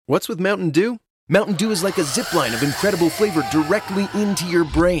What's with Mountain Dew? Mountain Dew is like a zipline of incredible flavor directly into your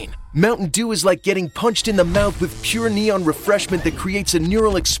brain. Mountain Dew is like getting punched in the mouth with pure neon refreshment that creates a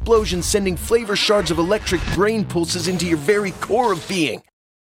neural explosion, sending flavor shards of electric brain pulses into your very core of being.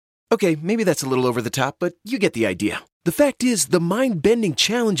 Okay, maybe that's a little over the top, but you get the idea. The fact is, the mind-bending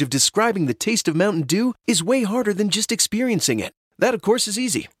challenge of describing the taste of Mountain Dew is way harder than just experiencing it. That, of course, is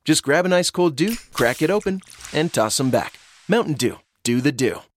easy. Just grab an ice cold Dew, crack it open, and toss them back. Mountain Dew. Do the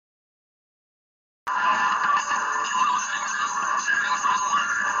Dew.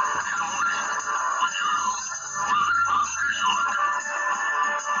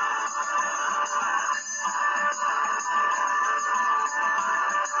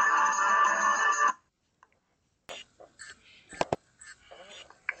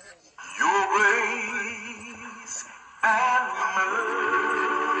 Your grace and mercy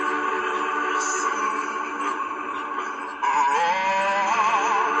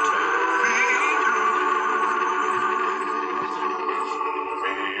brought me through.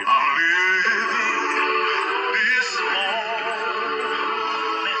 I'm living this moment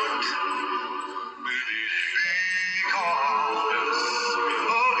because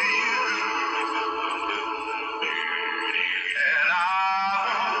of you. And I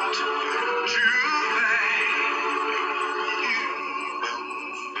want to thank you.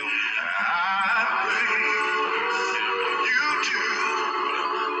 I praise you too.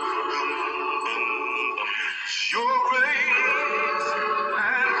 Your grace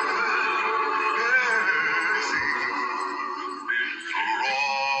and mercy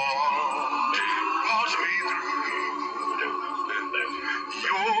brought me through.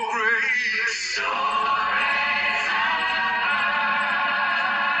 Your grace.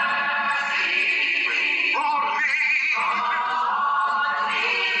 Brought me.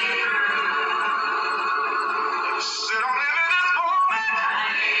 Said I'm living this moment.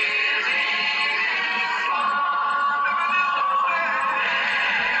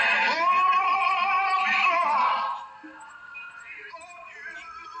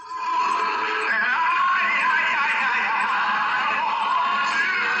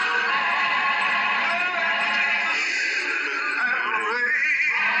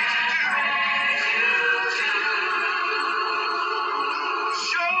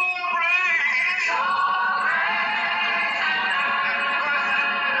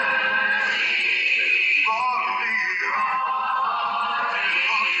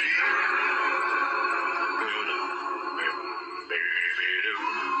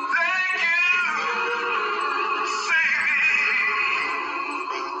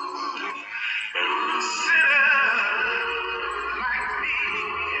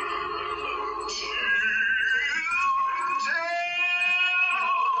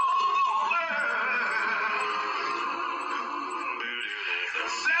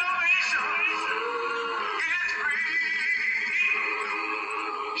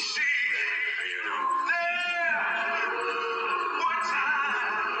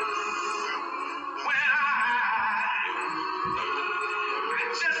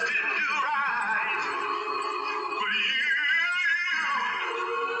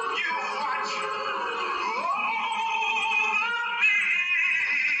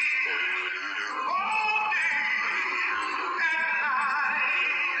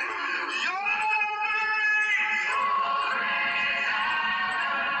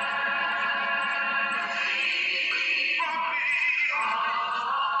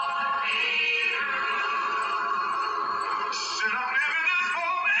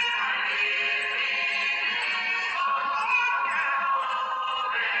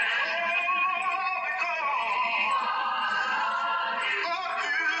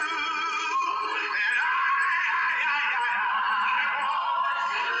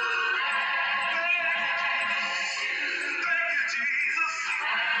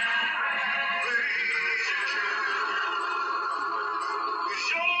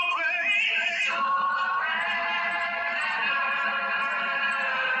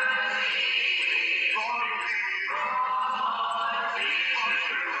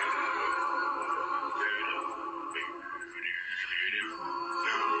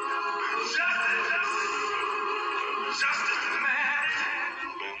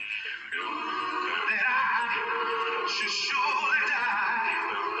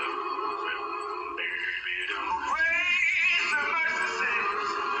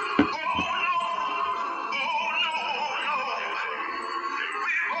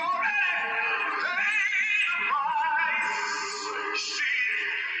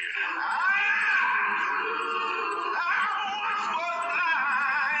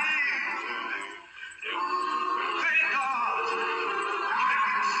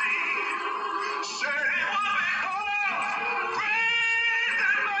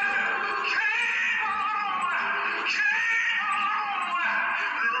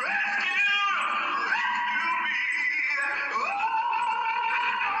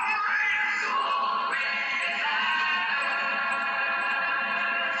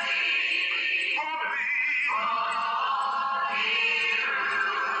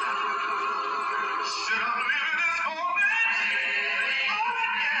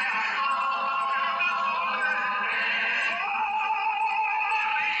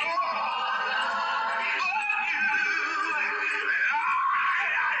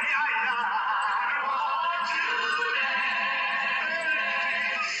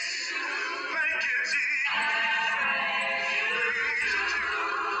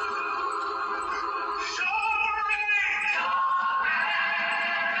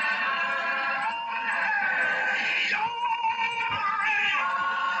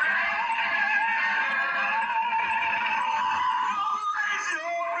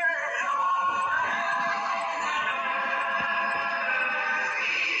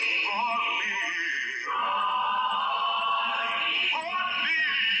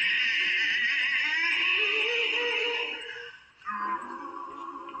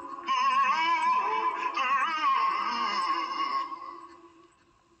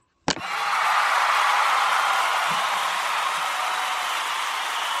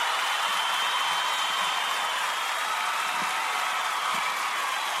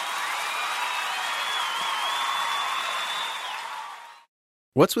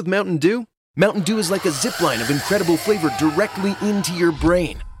 What's with Mountain Dew? Mountain Dew is like a zip line of incredible flavor directly into your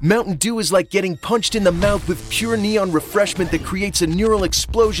brain. Mountain Dew is like getting punched in the mouth with pure neon refreshment that creates a neural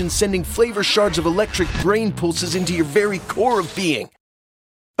explosion, sending flavor shards of electric brain pulses into your very core of being.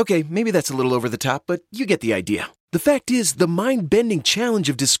 Okay, maybe that's a little over the top, but you get the idea. The fact is, the mind-bending challenge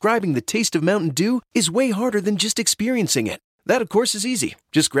of describing the taste of Mountain Dew is way harder than just experiencing it. That, of course, is easy.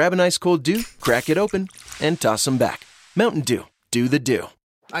 Just grab an ice cold Dew, crack it open, and toss them back. Mountain Dew. Do the Dew.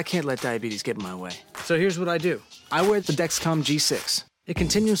 I can't let diabetes get in my way. So here's what I do. I wear the Dexcom G6. It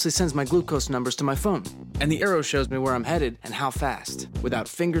continuously sends my glucose numbers to my phone, and the arrow shows me where I'm headed and how fast, without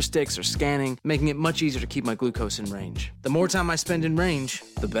finger sticks or scanning, making it much easier to keep my glucose in range. The more time I spend in range,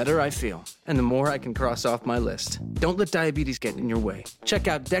 the better I feel, and the more I can cross off my list. Don't let diabetes get in your way. Check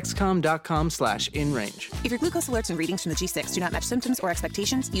out Dexcom.com/inrange. If your glucose alerts and readings from the G6 do not match symptoms or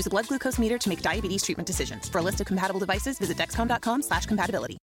expectations, use a blood glucose meter to make diabetes treatment decisions. For a list of compatible devices, visit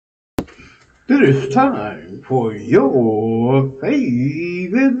Dexcom.com/compatibility. It is time for your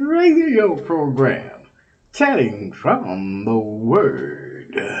favorite radio program, Chatting from the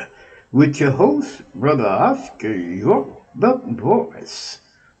Word, with your host, Brother Oscar York, the voice,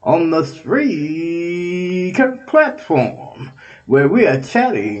 on the Spreaker platform, where we are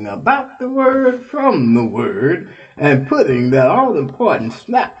chatting about the Word from the Word and putting that all-important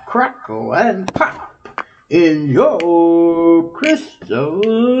snap, crackle, and pop in your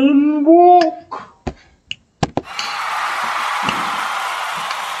Christian walk.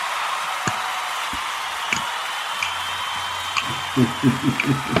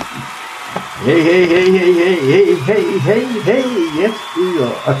 Hey, yes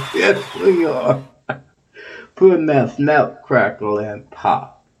we are. Putting that snap, crackle, and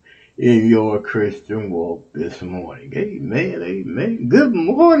pop in your Christian walk this morning. Amen. Good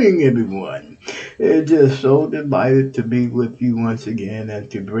morning, everyone. It's just so delighted to be with you once again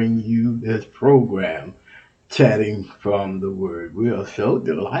and to bring you this program, Chatting from the Word. We are so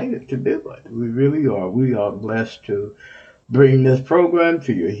delighted to do it. We really are. We are blessed to bring this program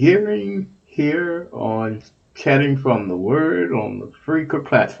to your hearing here on Chatting from the Word on the Spreaker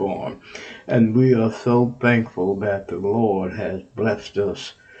platform. And we are so thankful that the Lord has blessed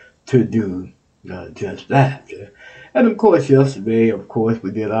us to do just that. And of course, yesterday,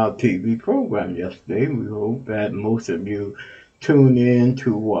 we did our TV program yesterday. We hope that most of you tune in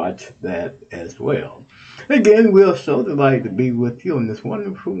to watch that as well. Again, we are so delighted to be with you on this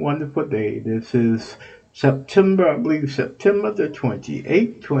wonderful, wonderful day. This is September the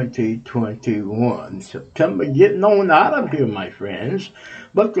 28th, 2021. September getting on out of here, my friends.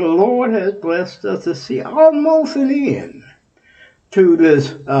 But the Lord has blessed us to see almost an end to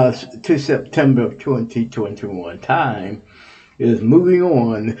this, to September of 2021. Time is moving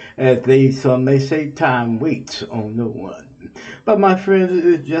on, as some may say time waits on no one. But my friends, it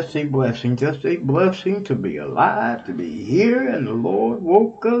is just a blessing to be alive, to be here, and the Lord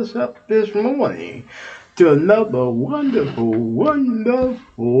woke us up this morning to another wonderful,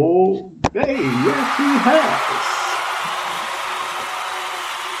 wonderful day. Yes, He has.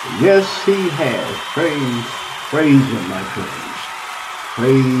 Yes, He has. Praise Him, my friends.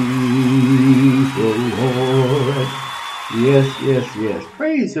 Praise the Lord. Yes.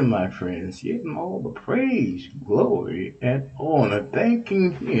 Praise Him, my friends. Give Him all the praise, glory, and honor.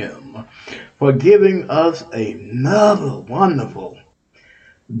 Thanking Him for giving us another wonderful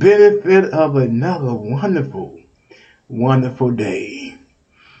benefit of another wonderful, wonderful day.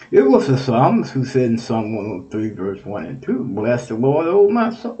 It was the psalmist who said in Psalm 103, verse 1 and 2, "Bless the Lord, O my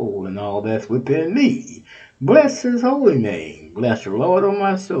soul, and all that's within me. Bless His holy name. Bless the Lord, O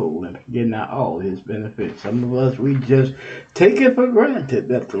my soul, and forget not all His benefits." Some of us, we just take it for granted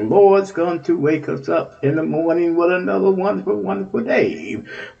that the Lord's going to wake us up in the morning with another wonderful, wonderful day.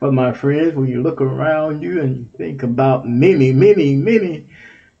 But my friends, when you look around you and you think about many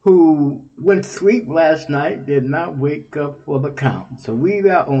who went to sleep last night, did not wake up for the count. So we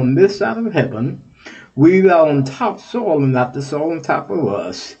are on this side of heaven. We are on top soil and not the soil on top of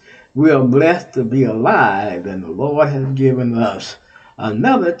us. We are blessed to be alive, and the Lord has given us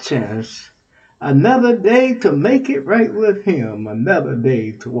another chance, another day to make it right with Him, another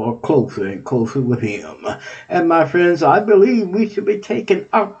day to walk closer and closer with Him. And my friends, I believe we should be taking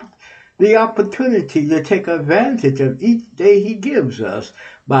up the opportunity to take advantage of each day He gives us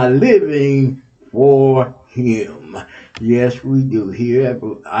by living for Him. Yes, we do. Here,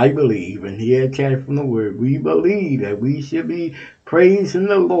 I believe, and here at Chatting from the Word, we believe that we should be praising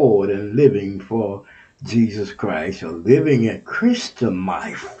the Lord and living for Jesus Christ, or living a Christian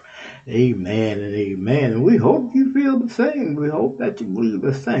life. Amen and amen. And we hope you feel the same. We hope that you believe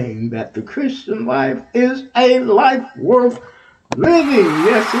the same, that the Christian life is a life worth living.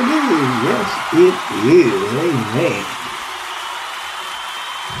 Yes, it is. Yes, it is. Amen.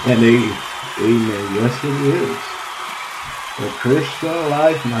 And amen. Yes, it is. The Christian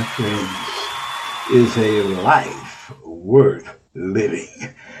life, my friends, is a life worth living.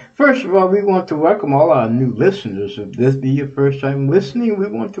 First of all, we want to welcome all our new listeners. If this be your first time listening, we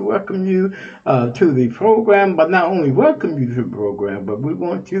want to welcome you to the program, but not only welcome you to the program, but we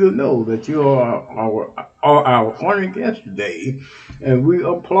want you to know that you are our honored guest today, and we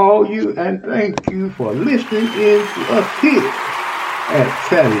applaud you and thank you for listening in to us here at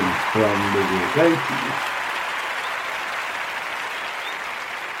Chatting from the Word. Thank you.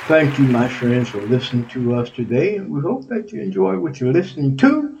 Thank you, my friends, for listening to us today, and we hope that you enjoy what you're listening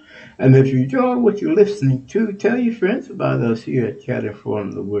to. And if you enjoy what you're listening to, tell your friends about us here at Chatting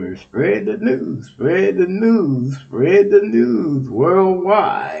from the Word. Spread the news, spread the news, spread the news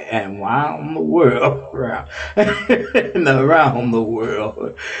worldwide and around the world. And around the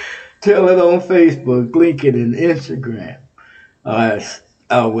world. Tell it on Facebook, LinkedIn, and Instagram.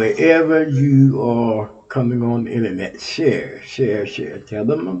 Wherever you are coming on the internet, share. Tell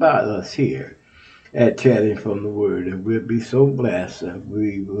them about us here at Chatting from the Word, and we'll be so blessed, and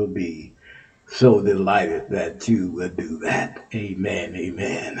we will be so delighted that you will do that. Amen,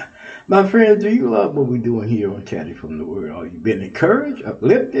 amen. My friends, do you love what we're doing here on Chatting from the Word? Are you been encouraged,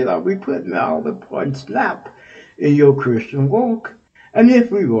 uplifted? Are we putting all the important snap in your Christian walk? And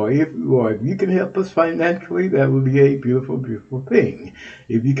if you can help us financially, that would be a beautiful, beautiful thing.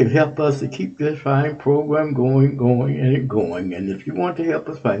 If you can help us to keep this fine program going. And if you want to help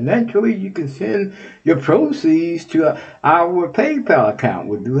us financially, you can send your proceeds to our PayPal account.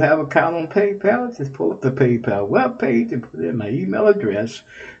 We do have an account on PayPal. Just pull up the PayPal webpage and put in my email address,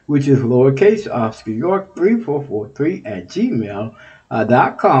 which is lowercase Oscar York 3443 at gmail.com.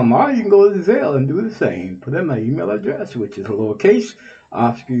 Or you can go to Zelle and do the same. Put in my email address, which is lowercase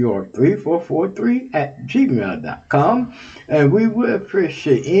Oscar York 3443 at gmail.com. And we would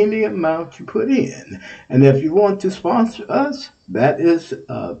appreciate any amount you put in. And if you want to sponsor us, that is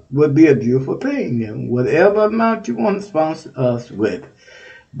would be a beautiful thing. And whatever amount you want to sponsor us with,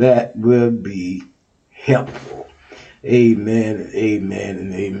 that will be helpful. Amen, amen,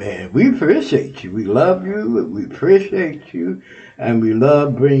 and amen. We appreciate you. We love you. We appreciate you. And we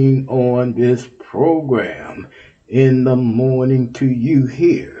love bringing on this program in the morning to you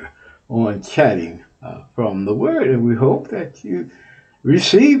here on Chatting from the Word. And we hope that you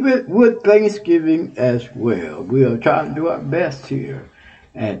receive it with thanksgiving as well. We are trying to do our best here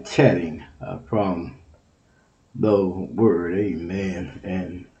at Chatting from the Word. Amen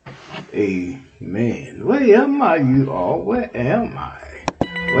and amen. Where am I, you all? Where am I?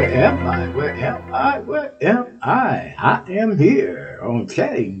 Where am I? Where am I? Where am I? I am here on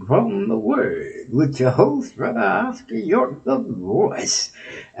Chatting from the Word with your host, Brother Oscar York, the voice.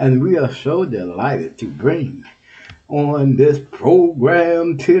 And we are so delighted to bring on this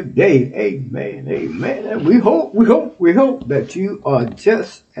program today. Amen, amen. And we hope that you are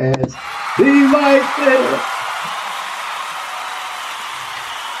just as delighted.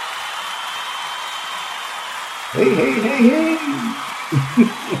 Hey.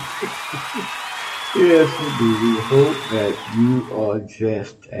 Yes, indeed. We hope that you are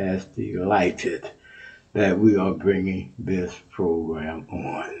just as delighted that we are bringing this program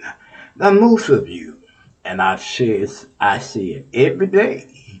on. Now, most of you, and I see it every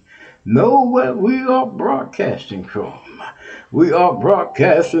day, know where we are broadcasting from. We are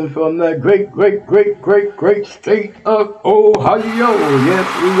broadcasting from the great state of Ohio. Yes,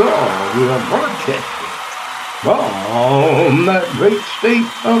 we are. We are broadcasting from that great state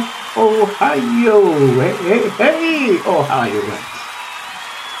of Ohio. Hey, Ohioans.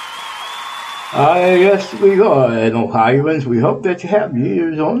 Yes, we are. And Ohioans, we hope that you have your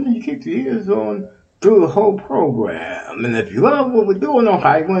ears on and you keep your ears on through the whole program. And if you love what we're doing,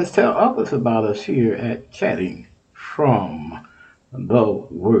 Ohioans, tell others about us here at Chatting from the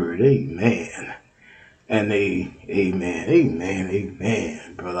Word. Amen. And amen,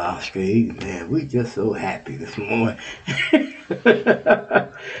 Brother Oscar, amen. We just so happy this morning.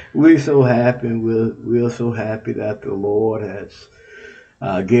 We're so happy, we're so happy that the Lord has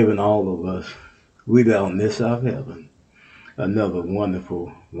given all of us, we don't miss our heaven, another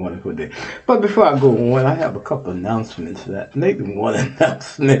wonderful, wonderful day. But before I go on, I have a couple announcements maybe one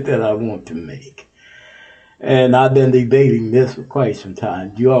announcement that I want to make. And I've been debating this for quite some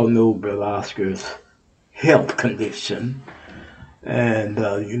time. You all know Brother Oscar's health condition, and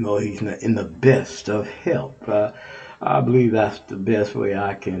he's in the best of health. I believe that's the best way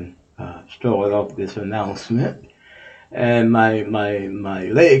I can start off this announcement. And my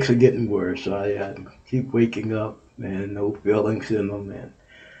legs are getting worse. I keep waking up and no feelings in them. And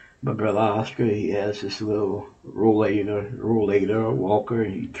but Brother Oscar, he has this little rollator, walker.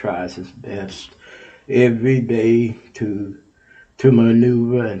 He tries his best every day to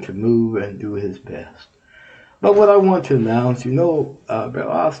maneuver and to move and do his best. But what I want to announce, Brother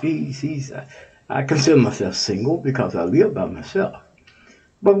Oscar, I consider myself single because I live by myself.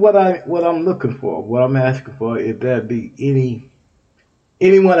 But what I'm looking for, what I'm asking for, if there be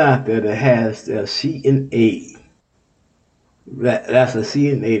anyone out there that has their CNA, that's a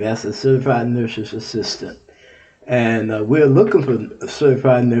CNA, that's a Certified Nurse's Assistant. And we're looking for a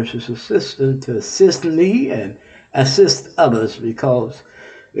Certified Nurse's Assistant to assist me and assist others because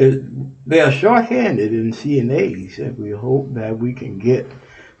they are short-handed in CNAs, and we hope that we can get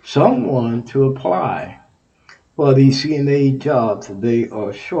someone to apply for these CNA jobs that they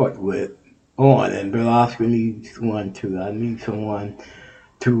are short on. And Brother Oscar needs one too. I need someone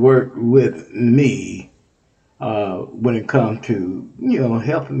to work with me when it comes to,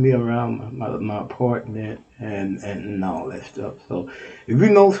 helping me around my apartment and all that stuff. So if you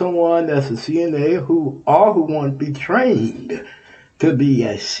know someone that's a CNA who want to be trained to be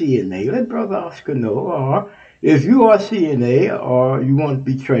a CNA, let Brother Oscar know. Or if you are a CNA or you want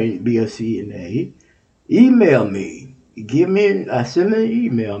to be trained to be a CNA, email me. Send me an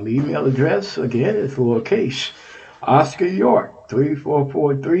email. My email address, again, is lowercase Oscar York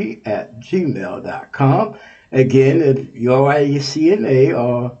 3443 @gmail.com. Again, if you're a CNA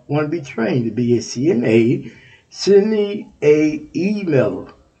or want to be trained to be a CNA, send me a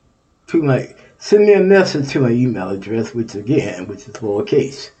message to my email address, which is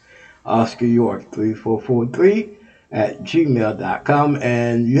lowercase Oscar York 3443 @gmail.com.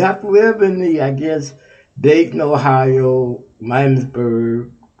 And you have to live in Dayton, Ohio,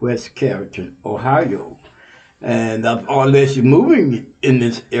 Miamisburg, West Carrollton, Ohio. And unless you're moving in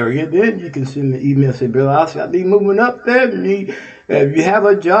this area, then you can send me an email and say, Brother Oscar, I'll be moving up there. If you have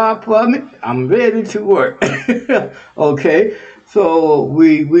a job for me, I'm ready to work. Okay? So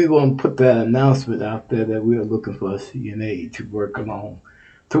we want to put that announcement out there that we are looking for a CNA to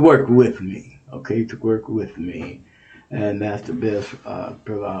work with me. Okay? To work with me. And that's the best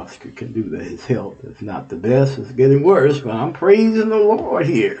Brother Oscar can do. That his health is not the best. It's getting worse, but I'm praising the Lord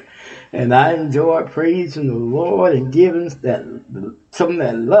here. And I enjoy praising the Lord and giving some of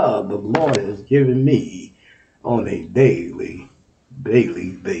that love the Lord has given me on a daily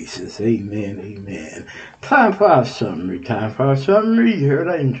basis. Amen, amen. Time for our summary. You heard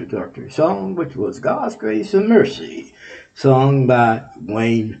our introductory song, which was God's Grace and Mercy, sung by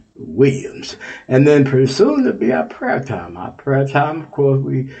Wayne Williams. And then pretty soon to be our prayer time. Our prayer time, of course,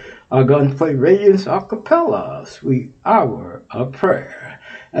 we are going to play Radiance a cappella, Sweet Hour of Prayer.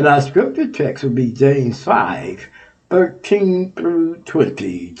 And our scripture text will be James 5:13 through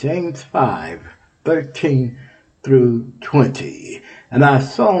 20. James 5:13 through 20. And our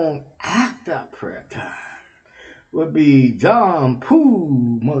song after our prayer time will be John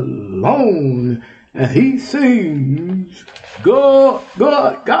Poo Malone. And he sings, God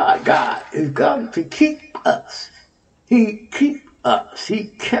is going to keep us. He keep us. He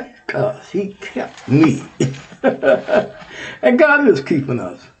kept us. He kept me. And God is keeping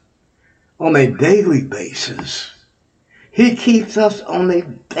us on a daily basis. He keeps us on a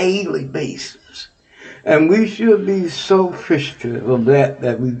daily basis. And we should be so appreciative of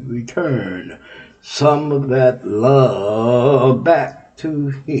that we return some of that love back to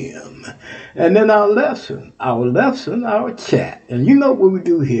Him. And then our chat. And you know what we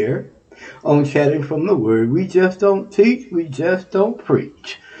do here on Chatting from the Word. We just don't teach, we just don't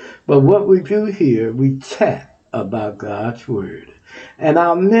preach. But what we do here, we chat about God's Word. And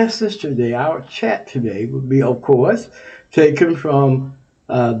our message today, our chat today, will be, of course, taken from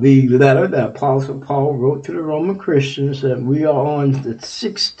the letter that Apostle Paul wrote to the Roman Christians, and we are on the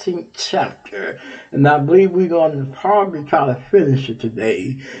 16th chapter, and I believe we're going to probably try to finish it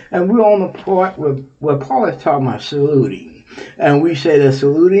today. And we're on the part where Paul is talking about saluting, and we say that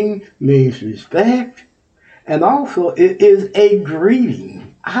saluting means respect, and also it is a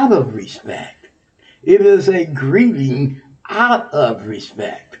greeting out of respect. It is a greeting out of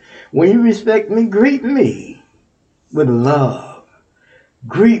respect. When you respect me, greet me with love.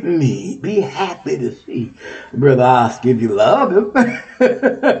 Greet me. Be happy to see Brother Oscar give you love.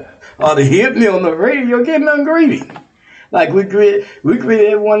 Or to hear me on the radio, give me a greeting. Like we greet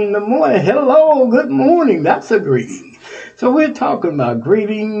everyone in the morning. Hello, good morning. That's a greeting. So we're talking about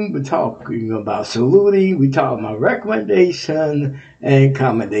greeting, we're talking about saluting, we're talking about recommendation and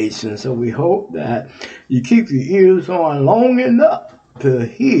commendation. So we hope that you keep your ears on long enough to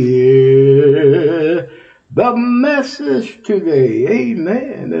hear the message today.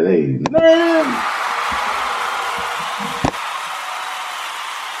 Amen and amen.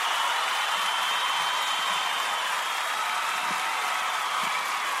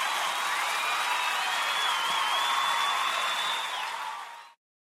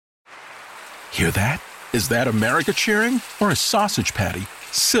 Hear that? Is that America cheering or a sausage patty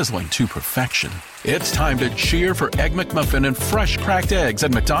sizzling to perfection? It's time to cheer for Egg McMuffin and fresh cracked eggs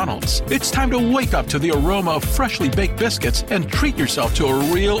at McDonald's. It's time to wake up to the aroma of freshly baked biscuits and treat yourself to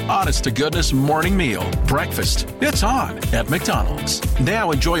a real honest-to-goodness morning meal. Breakfast, it's on at McDonald's. Now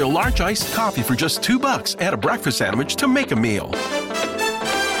enjoy a large iced coffee for just $2. Add a breakfast sandwich to make a meal.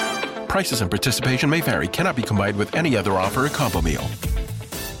 Prices and participation may vary. Cannot be combined with any other offer or combo meal.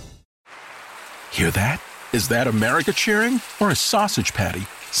 Hear that? Is that America cheering or a sausage patty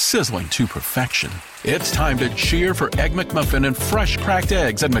sizzling to perfection? It's time to cheer for Egg McMuffin and fresh cracked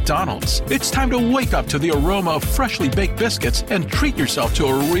eggs at McDonald's. It's time to wake up to the aroma of freshly baked biscuits and treat yourself to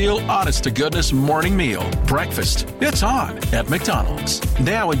a real honest-to-goodness morning meal. Breakfast, it's on at McDonald's.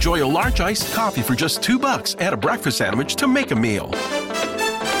 Now enjoy a large iced coffee for just $2. Add a breakfast sandwich to make a meal.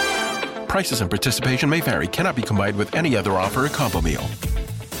 Prices and participation may vary. Cannot be combined with any other offer or combo meal.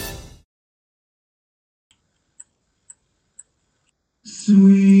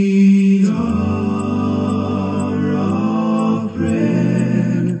 Sweet hour of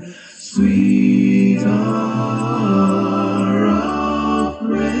prayer, sweet hour of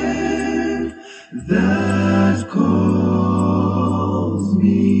prayer, that calls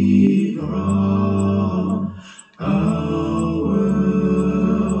me from a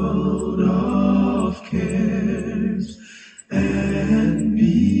world of cares and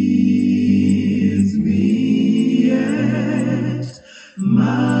bids me at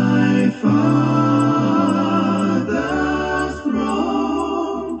my Father's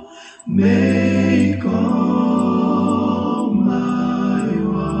throne, make all my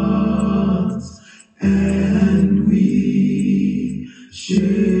wants and wishes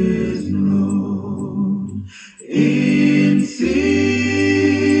known. In seasons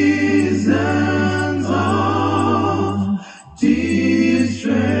of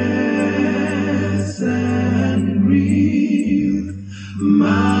distress and grief,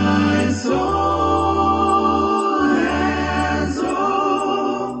 my soul has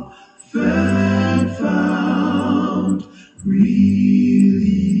often found relief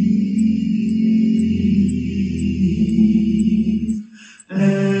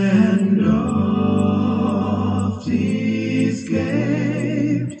and oft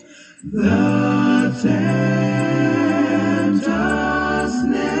escaped the tempter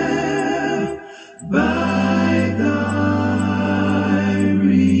snare by thy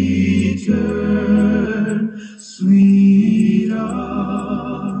return, sweet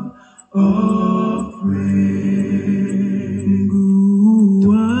hour of prayer.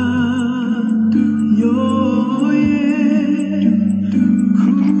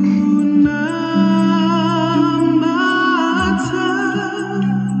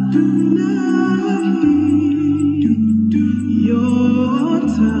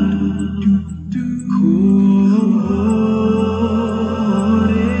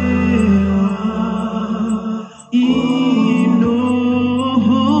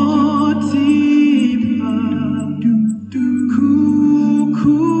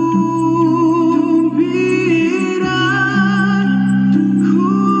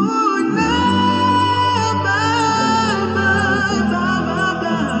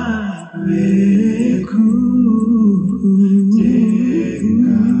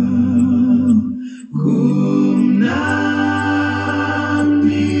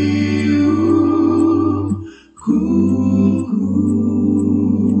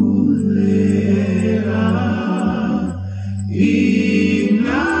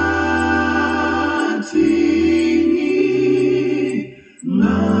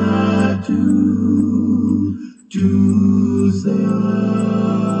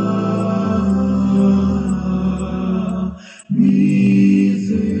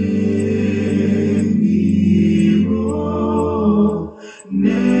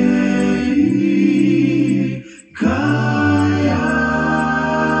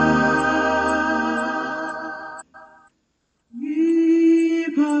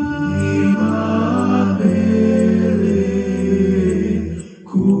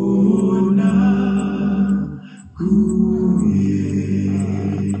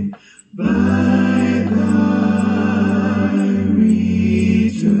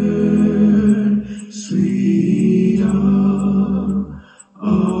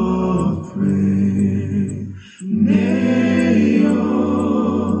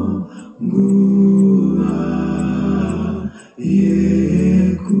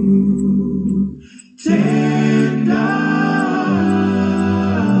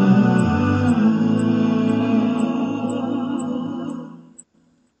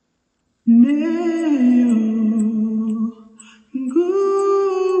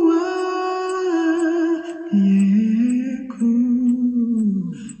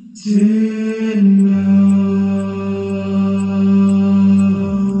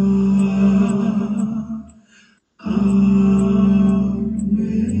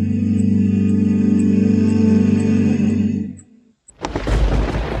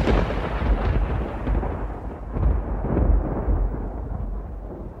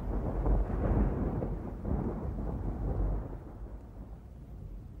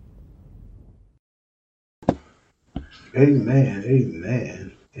 Amen,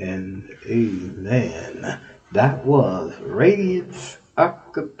 amen, and amen. That was Radiance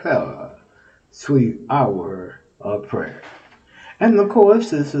Acapella, Sweet Hour of Prayer. And of course,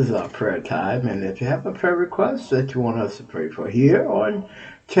 this is our prayer time. And if you have a prayer request that you want us to pray for here on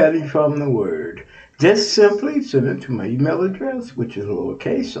Chatting from the Word, just simply send it to my email address, which is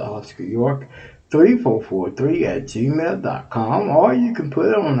lowercase Oscar York 3443 at gmail.com, or you can put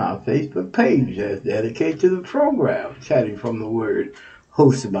it on our Facebook page that's dedicated to the program, Chatting from the Word,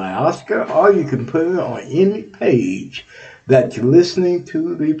 hosted by Oscar, or you can put it on any page that you're listening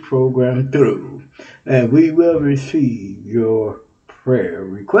to the program through, and we will receive your prayer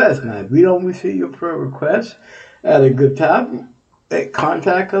request. Now, if we don't receive your prayer request at a good time,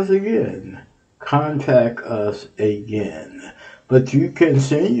 contact us again. Contact us again. But you can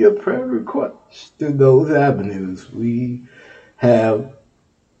send your prayer requests through those avenues we have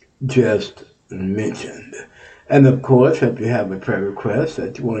just mentioned. And of course, if you have a prayer request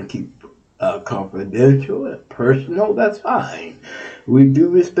that you want to keep confidential and personal, that's fine. We do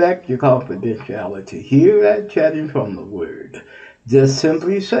respect your confidentiality here at Chatting from the Word. Just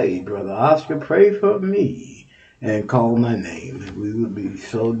simply say, Brother Oscar, pray for me, and call my name. We would be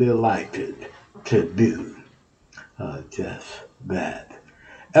so delighted to do just that.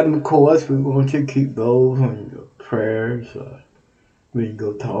 And of course, we want you to keep those on your prayers. When you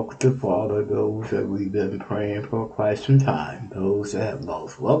go talk with the Father, those that we've been praying for quite some time, those that have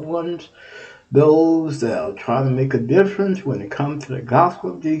lost loved ones, those that are trying to make a difference when it comes to the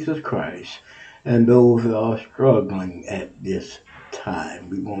gospel of Jesus Christ, and those that are struggling at this time.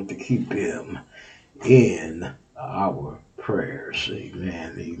 We want to keep them in our prayers.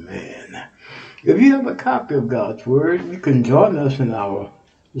 Amen, amen. If you have a copy of God's Word, you can join us in our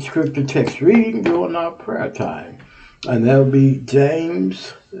scripture text reading during our prayer time. And that will be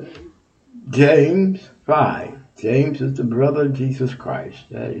James 5. James is the brother of Jesus Christ.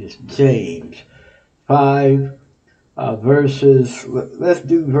 That is James 5 verses. Let's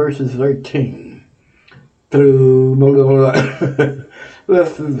do verses 13 through.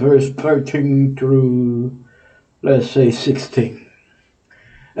 Let's do verse 13 through, let's say, 16.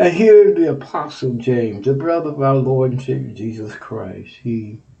 And here the Apostle James, the brother of our Lord and Savior Jesus Christ,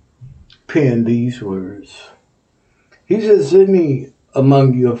 he penned these words. He says, "Is any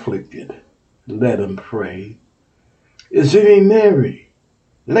among you afflicted? Let him pray. Is any merry?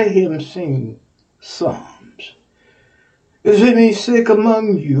 Let him sing psalms. Is any sick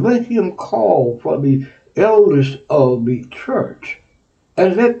among you? Let him call for the elders of the church,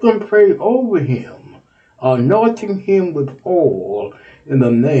 and let them pray over him, anointing him with oil in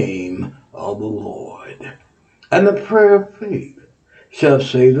the name of the Lord. And the prayer of faith shall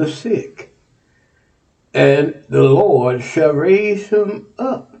save the sick, and the Lord shall raise him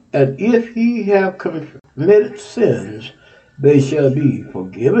up. And if he have committed sins, they shall be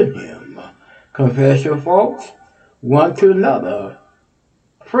forgiven him. Confess your faults one to another.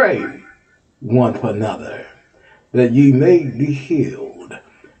 Pray one for another, that ye may be healed.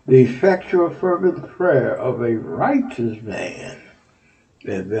 The effectual fervent prayer of a righteous man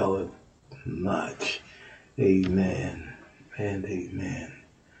availeth much." Amen and amen.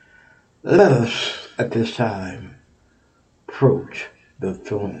 Let us at this time approach the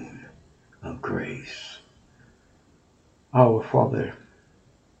throne of grace. Our Father,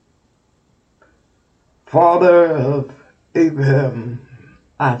 Father of Abraham,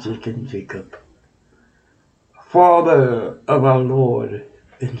 Isaac, and Jacob, Father of our Lord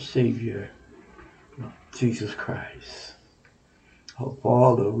and Savior, Jesus Christ. Oh,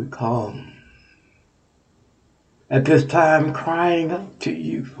 Father, we come at this time crying out to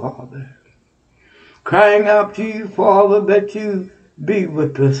you, Father. Crying out to you, Father, that you be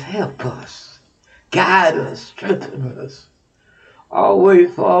with us, help us, guide us, strengthen us.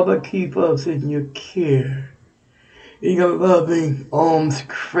 Always, Father, keep us in your care. In your loving arms,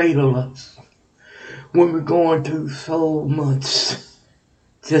 cradle us. When we're going through so much,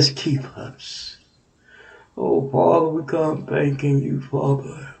 just keep us. Oh, Father, we come thanking you,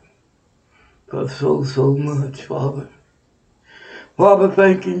 Father, for so much, Father. Father,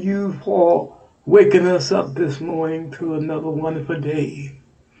 thanking you for waking us up this morning to another wonderful day.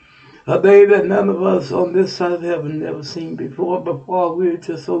 A day that none of us on this side of heaven never seen before, but Father, we're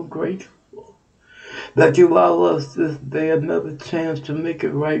just so grateful that you allow us this day another chance to make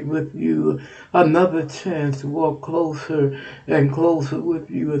it right with you, another chance to walk closer and closer with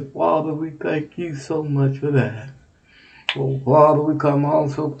you. And Father, we thank you so much for that. Oh, Father, we come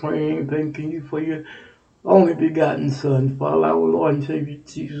also praying, thanking you for your only begotten Son, Father, our Lord and Savior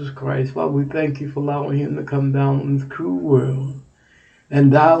Jesus Christ. Father, we thank you for allowing him to come down in this cruel world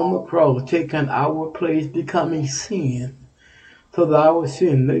and died on the cross, taking our place, becoming sin, so that our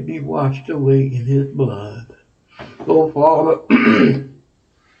sin may be washed away in his blood. Oh, Father,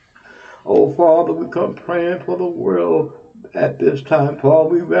 oh, Father, we come praying for the world at this time. Father,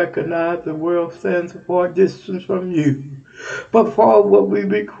 we recognize the world stands a far distance from you. But Father, what we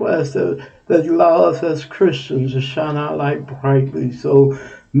request that you allow us as Christians to shine our light brightly, so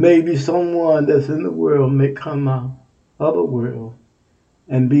maybe someone that's in the world may come out of the world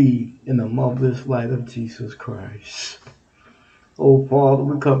and be in the marvelous light of Jesus Christ. Oh, Father,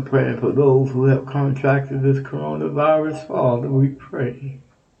 we come praying for those who have contracted this coronavirus. Father, we pray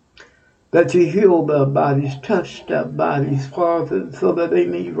that you heal their bodies, touch their bodies, Father, so that they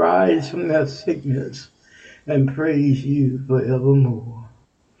may rise from their sickness and praise you forevermore.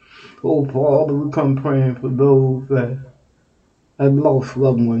 Oh, Father, we come praying for those that have lost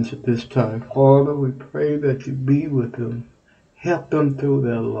loved ones at this time. Father, we pray that you be with them. Help them through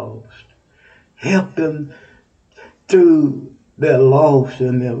their loss. Help them through their loss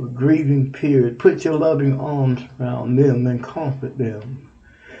and their grieving period. Put your loving arms around them and comfort them.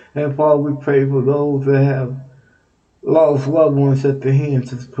 And Father, we pray for those that have lost loved ones at the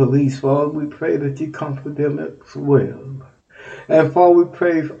hands of the police. Father, we pray that you comfort them as well. And Father, we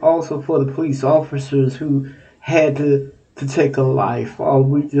pray also for the police officers who had to take a life. Father,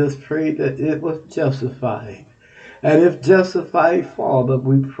 we just pray that it was justified. And if justified, Father,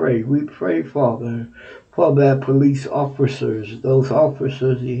 we pray, Father, for that police officers, those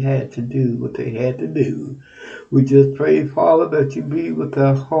officers who had to do what they had to do. We just pray, Father, that you be with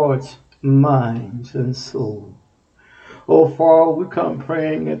their hearts, minds, and souls. Oh, Father, we come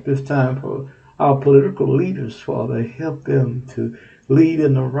praying at this time for our political leaders, Father. Help them to lead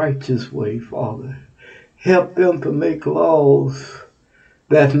in a righteous way, Father. Help them to make laws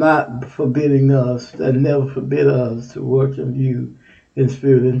that's not forbidding us, that never forbid us to worship you in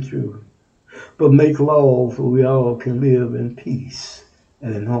spirit and truth. But make laws so we all can live in peace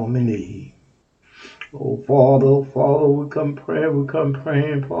and in harmony. Oh, Father, we come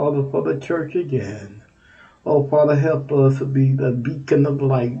praying, Father, for the church again. Oh, Father, help us to be the beacon of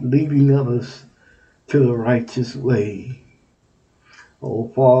light, leading others to the righteous way.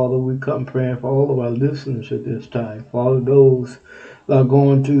 Oh, Father, we come praying for all of our listeners at this time. Father, those that are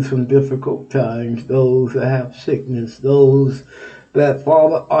going through some difficult times, those that have sickness, those that,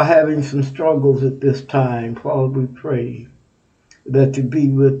 Father, are having some struggles at this time. Father, we pray that you be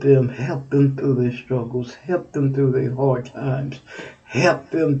with them, help them through their struggles, help them through their hard times,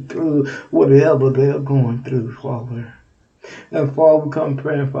 help them through whatever they're going through, Father. And Father, we come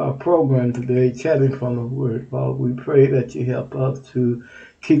praying for our program today, Chatting from the Word. Father, we pray that you help us to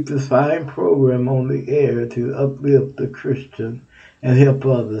keep this fine program on the air to uplift the Christian and help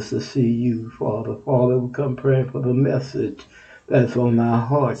others to see you, Father. Father, we come praying for the message that's on our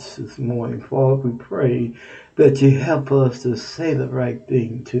hearts this morning. Father, we pray that you help us to say the right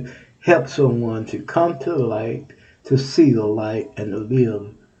thing, to help someone to come to the light, to see the light, and to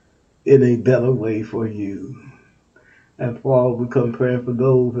live in a better way for you. And Father, we come praying for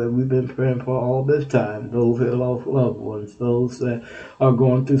those that we've been praying for all this time, those that lost loved ones, those that are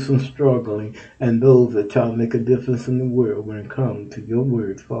going through some struggling, and those that try to make a difference in the world when it comes to your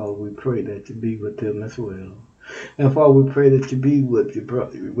word. Father, we pray that you be with them as well. And Father, we pray that you be with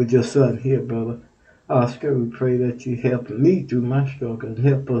your son here, Brother Oscar. We pray that you help me through my struggle and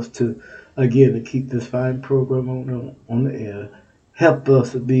help us to, again, to keep this fine program on the air. Help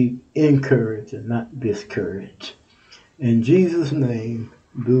us to be encouraged and not discouraged. In Jesus' name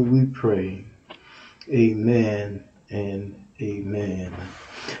do we pray. Amen and amen.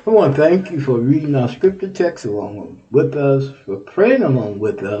 I want to thank you for reading our scripture text along with us, for praying along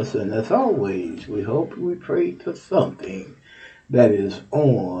with us, and as always, we hope we pray to something that is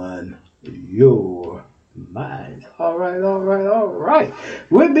on your mind. All right.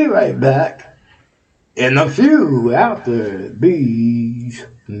 We'll be right back in a few after these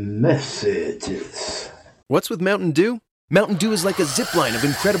messages. What's with Mountain Dew? Mountain Dew is like a zip line of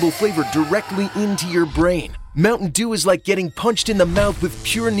incredible flavor directly into your brain. Mountain Dew is like getting punched in the mouth with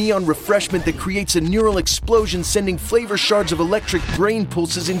pure neon refreshment that creates a neural explosion, sending flavor shards of electric brain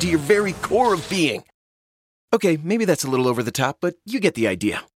pulses into your very core of being. Okay, maybe that's a little over the top, but you get the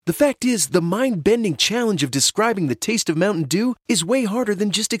idea. The fact is, the mind-bending challenge of describing the taste of Mountain Dew is way harder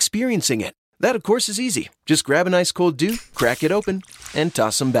than just experiencing it. That, of course, is easy. Just grab an ice cold Dew, crack it open, and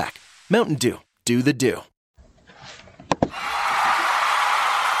toss them back. Mountain Dew. Do the Dew.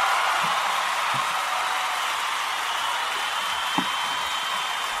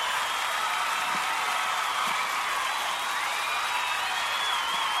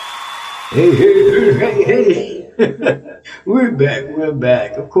 Hey. We're back. We're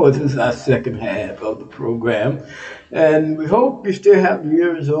back. Of course, this is our second half of the program. And we hope you still have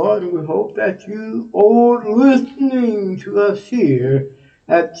your ears on. We hope that you are listening to us here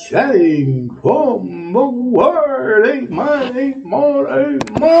at Chatting from the Word. Amen, amen, amen.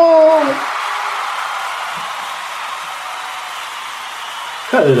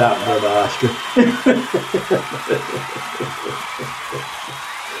 Cut it out, Brother Oscar.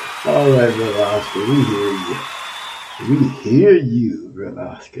 All right, Brother Oscar, we hear you. We hear you, Brother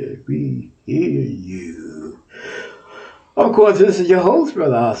Oscar. We hear you. Of course, this is your host,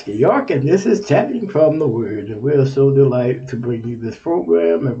 Brother Oscar York, and this is Chatting from the Word. And we're so delighted to bring you this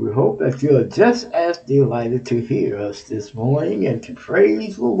program, and we hope that you're just as delighted to hear us this morning and to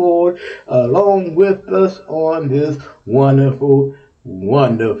praise the Lord along with us on this wonderful,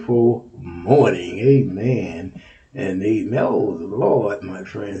 wonderful morning. Amen. And amen. Oh, the Lord, my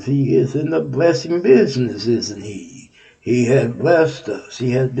friends, He is in the blessing business, isn't He? He has blessed us.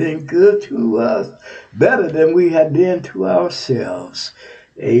 He has been good to us, better than we have been to ourselves.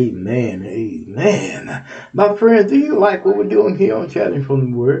 Amen. Amen. My friends, do you like what we're doing here on Chatting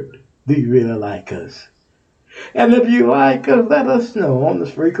from the Word? Do you really like us? And if you like us, let us know. On the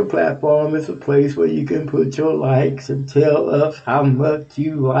Spreaker platform, it's a place where you can put your likes and tell us how much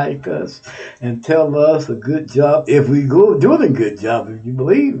you like us and tell us a good job. If we go doing a good job, if you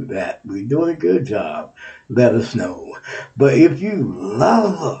believe that we're doing a good job, let us know. But if you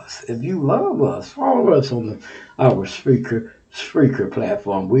love us, follow us on our Spreaker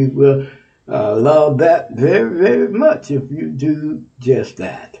platform. We will love that very, very much if you do just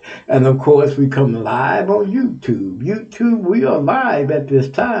that. And of course, we come live on YouTube. We are live at this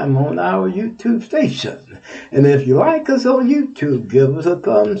time on our YouTube station. And if you like us on YouTube, give us a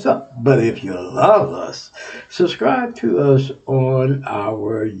thumbs up. But if you love us, subscribe to us on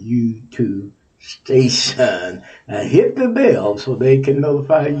our YouTube station and hit the bell so they can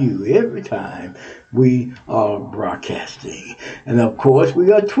notify you every time we are broadcasting. And of course,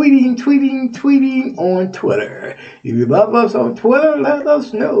 we are tweeting on Twitter. If you love us on Twitter, let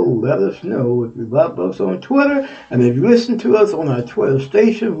us know. Let us know if you love us on Twitter. And if you listen to us on our Twitter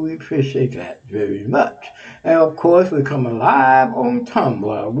station, we appreciate that very much. And of course, we're coming live on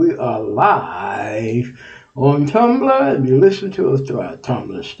Tumblr. We are live on Tumblr. If you listen to us through our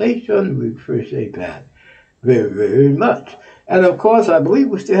Tumblr station, we appreciate that very, very much. And of course, I believe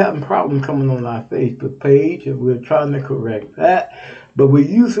we're still having problems coming on our Facebook page, and we're trying to correct that. But we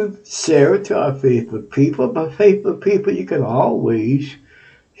usually share it to our Facebook people. But Facebook people, you can always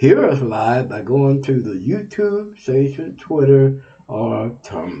hear us live by going to the YouTube station, Twitter, or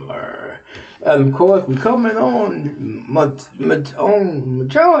Tumblr. And of course, we're coming on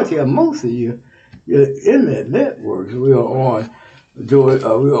majority of most of you internet networks. We are on.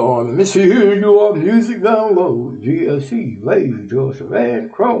 Let me see here, your music download, GSC, Lay, Joseph,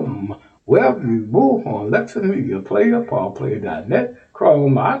 and Chrome, Webview, Bullhorn, Lexa Media, Player, PowerPlayer.net,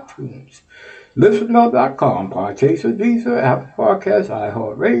 Chrome, iTunes, Listener.com, Podchaser, Deezer, Apple Podcasts,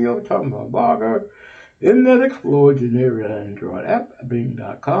 iHeartRadio, Tumblr, Blogger, Internet Explorer, generic Android app,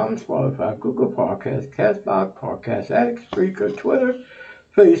 Bing.com, Spotify, Google Podcasts, Castbox, Podcast Addict, Spreaker, Twitter,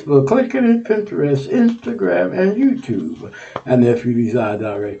 Facebook, LinkedIn, Pinterest, Instagram, and YouTube. And if you desire a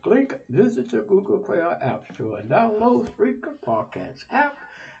direct link, visit your Google Play or App Store and download Spreaker Podcast app.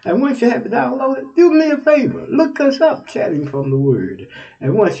 And once you have it downloaded, do me a favor. Look us up, Chatting from the Word.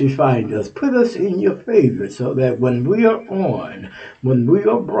 And once you find us, put us in your favorites so that when we are on, when we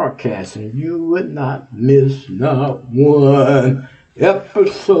are broadcasting, you would not miss not one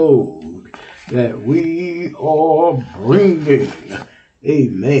episode that we are bringing.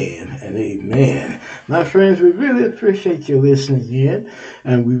 Amen and amen. My friends, we really appreciate you listening in,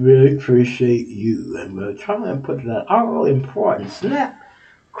 and we really appreciate you. And we're trying to put that all-important snap,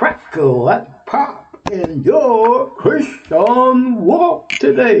 crackle, and pop in your Christian walk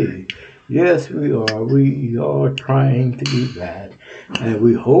today. Yes, we are. We are trying to do that. And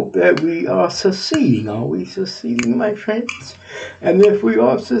we hope that we are succeeding. Are we succeeding, my friends? And if we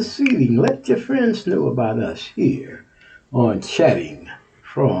are succeeding, let your friends know about us here on Chatting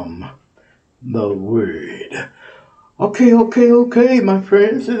from the Word. Okay, my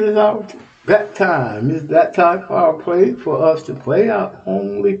friends, it is that time. It's that time for our play, for us to play our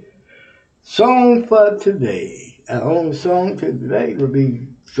only song for today. Our only song today will be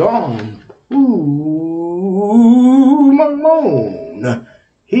John Malone.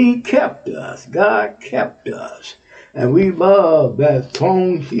 He kept us. God kept us. And we love that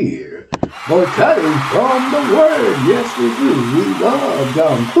song here. But Chatting from the Word, yes we do. We love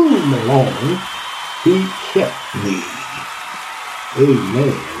John Malone. He kept me.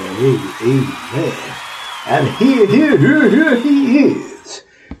 Amen. Amen. And here he is.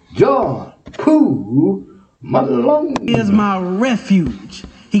 John Pooh Malone. He is my refuge.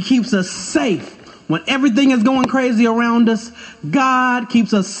 He keeps us safe. When everything is going crazy around us, God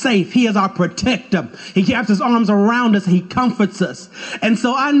keeps us safe. He is our protector. He wraps his arms around us. He comforts us. And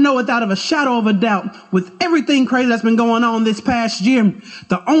so I know without a shadow of a doubt, with everything crazy that's been going on this past year,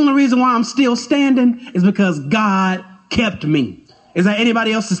 the only reason why I'm still standing is because God kept me. Is that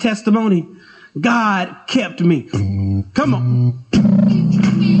anybody else's testimony? God kept me. Come on.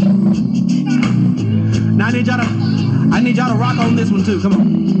 Now I need y'all to rock on this one too. Come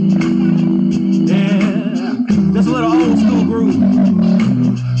on. Yeah, just a little old school groove.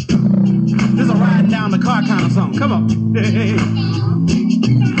 This is a riding down the car kind of song. Come on. Hey.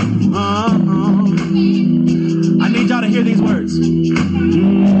 I need y'all to hear these words.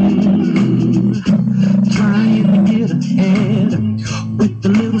 Trying to get ahead with the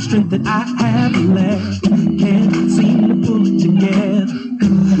little strength that I have left. Can't seem to pull it together.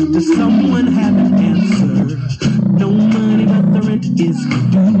 Does someone have an answer? No money but the rent is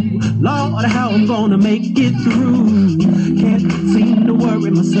due. Lord, how I'm gonna make it through. Can't seem to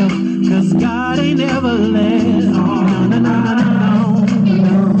worry myself, cause God ain't never left. No.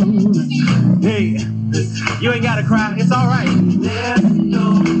 Hey, you ain't gotta cry, it's alright. Can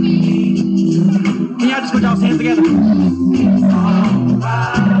y'all just put y'all's hands together? It's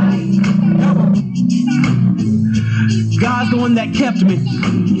alright. Come on. God's the one that kept me.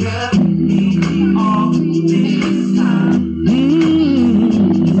 Kept me all this time.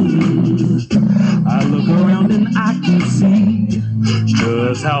 I look around and I can see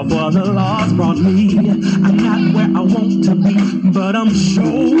just how far the Lord's brought me. I'm not where I want to be, but I'm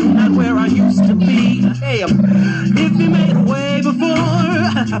sure not where I used to be. Hey, if he made a way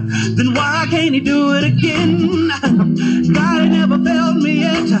before, then why can't he do it again? God ain't never failed me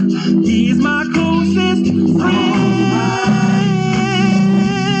yet. He's my closest friend.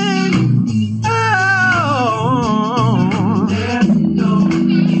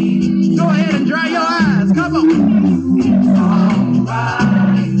 Go ahead and dry your eyes. Come on. It's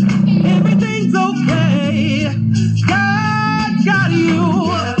alright. Everything's okay. God got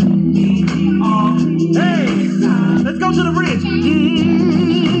you. Hey, let's go to the bridge.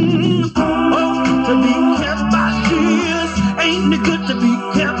 Oh, to be kept by Jesus. Ain't it good to be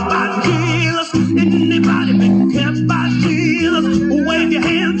kept by Jesus? Anybody been kept by Jesus? Wave your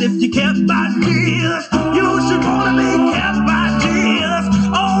hands if you kept by Jesus. You should want to be kept by Jesus.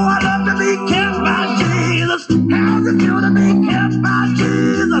 Oh, I love to be kept by Jesus. How's it feel to be kept by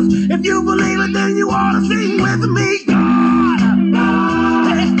Jesus? If you believe it, then you ought to sing with me. God,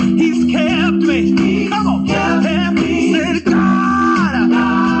 hey, he's kept me. Come on, kept me. Said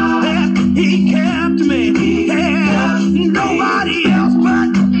God, hey, he kept me. Yeah, nobody else but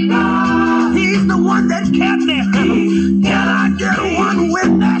he's the one that kept me. Can I get one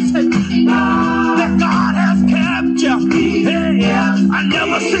witness that God has kept you? Hey, I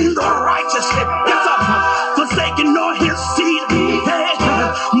never seen the righteous forsaken nor his seed. Hey,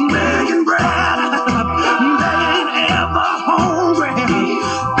 begging bread, they ain't ever hungry.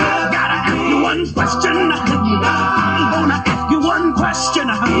 I gotta ask you one question. I'm gonna ask you one question.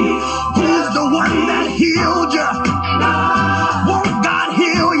 Who's the one that healed you? Won't God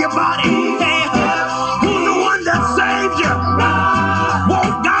heal your body? Hey, who's the one that saved you?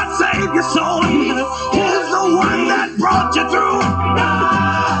 Won't God save your soul? Who's the one that brought you through?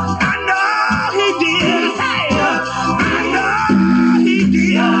 I know he did. Hey, I know he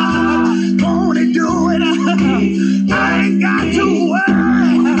did. Won't he do it? I ain't got to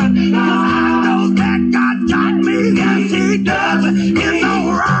worry, 'cause I know that God got me. Yes, he does. It's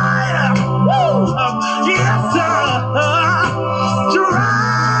alright. Woo! Yes, sir.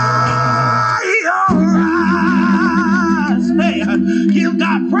 Hey, give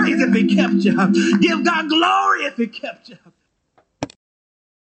God praise if he kept you. Give God glory if he kept you.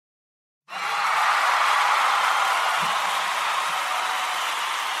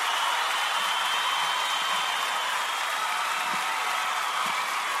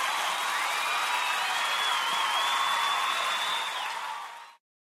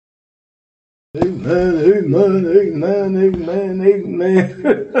 Amen.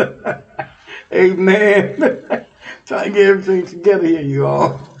 Amen. Try to get everything together here, you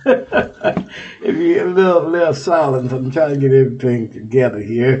all. If you get a little silence, I'm trying to get everything together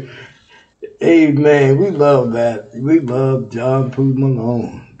here. Amen. We love that. We love John Pooh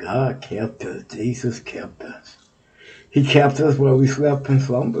Malone. God kept us. Jesus kept us. He kept us while we slept in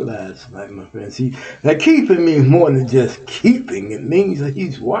slumber last night, my friends. Now, keeping means more than just keeping. It means that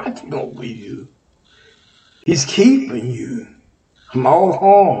he's watching over you. He's keeping you. from all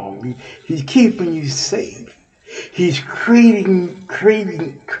harm. He's keeping you safe. He's creating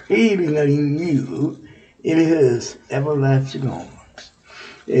in you in his everlasting arms.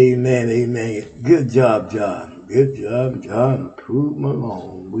 Amen, amen. Good job, John. Good job, John. Prove him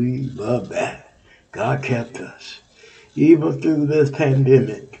along. We love that. God kept us. Even through this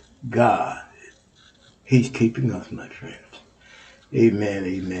pandemic, God, he's keeping us, my friends. Amen,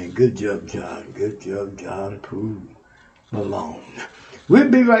 amen. Good job, John. Good job, John. Prove him along. We'll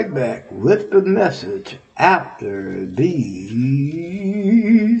be right back with the message after these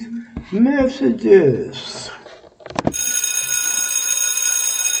messages.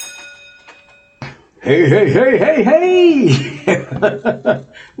 Hey.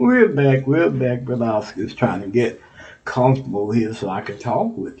 We're back. Brother Oscar's trying to get comfortable here so I can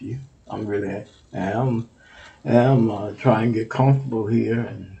talk with you. I'm really am trying to get comfortable here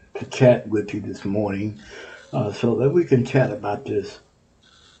and to chat with you this morning so that we can chat about this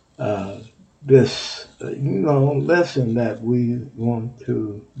lesson that we want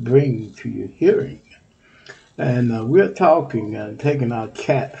to bring to your hearing. And we're talking and taking our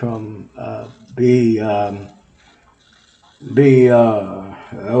chat from the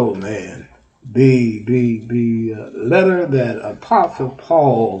letter that Apostle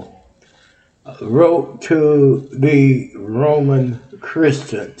Paul wrote to the Roman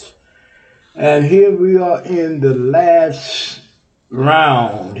Christians. And here we are in the last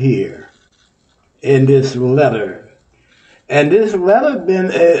round here in this letter. And this letter has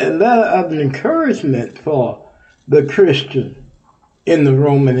been a letter of encouragement for the Christian in the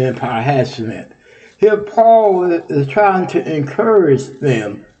Roman Empire, hasn't it? Here Paul is trying to encourage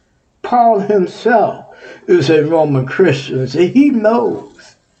them. Paul himself is a Roman Christian, so he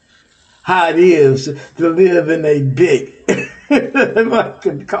knows how it is to live in a big, if I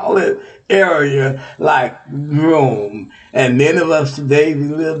could call it, area like Rome. And many of us today, we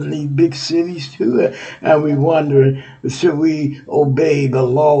live in these big cities too, and we wonder, should we obey the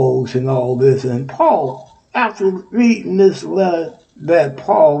laws and all this? And Paul, after reading this letter that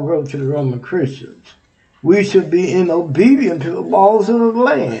Paul wrote to the Roman Christians, we should be in obedience to the laws of the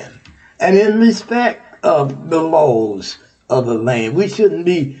land and in respect of the laws of the land. We shouldn't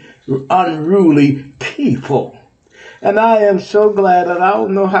be unruly people. And I am so glad, and I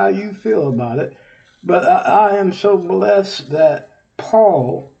don't know how you feel about it, but I am so blessed that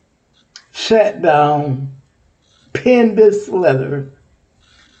Paul sat down, penned this letter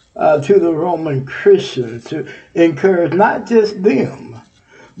to the Roman Christians to encourage not just them,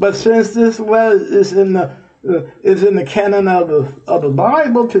 but since this letter is in the canon of the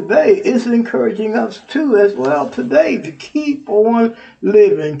Bible today, it's encouraging us too as well today to keep on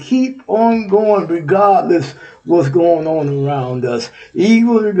living, keep on going regardless what's going on around us,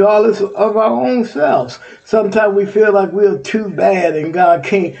 even regardless of our own selves. Sometimes we feel like we're too bad and God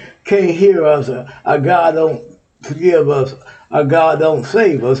can't hear us, or God don't forgive us, or God don't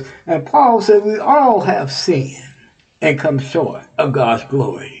save us. And Paul said we all have sinned and come short of God's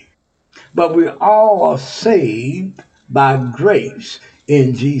glory. But we all are saved by grace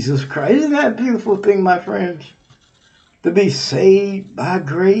in Jesus Christ. Isn't that a beautiful thing, my friends? To be saved by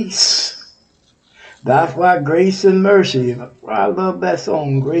grace. That's why Grace and Mercy, I love that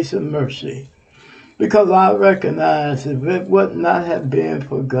song, Grace and Mercy. Because I recognize if it would not have been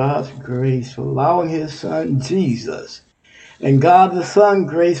for God's grace, for allowing his son Jesus, and God the Son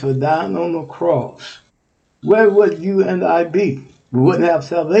grace for dying on the cross, where would you and I be? We wouldn't have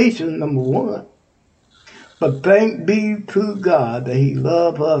salvation, number one. But thank be to God that he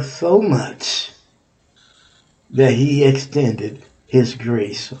loved us so much that he extended his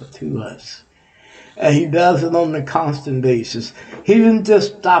grace to us. And he does it on a constant basis. He didn't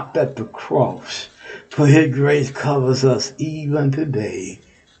just stop at the cross, for his grace covers us even today.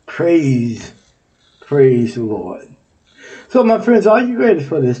 Praise the Lord. So my friends, are you ready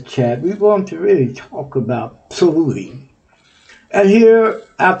for this chat? We want to really talk about saluting. And here,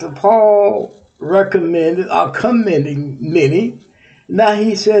 after Paul recommended or commending many, now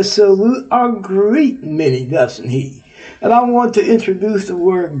he says salute or greet many, doesn't he? And I want to introduce the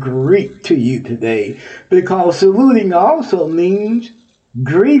word greet to you today, because saluting also means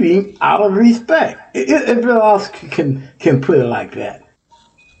greeting out of respect. If else can put it like that.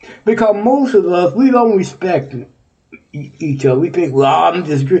 Because most of us, we don't respect each other. We think, well, I'm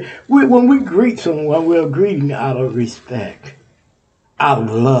just greeting. When we greet someone, we're greeting out of respect, out of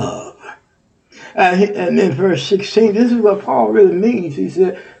love. And in verse 16, this is what Paul really means. He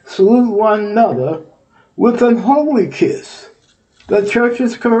said, salute one another with an holy kiss. The church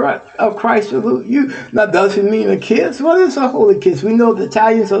is correct of Christ salute you. Now, does it mean a kiss? What is a holy kiss? We know the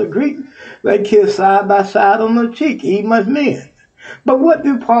Italians or the Greeks, they kiss side by side on the cheek, even as men. But what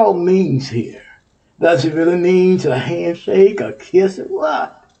do Paul means here? Does it really mean a handshake, a kiss, or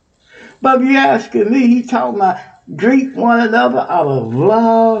what? But if you're asking me, he's talking about greet one another out of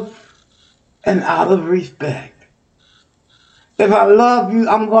love and out of respect. If I love you,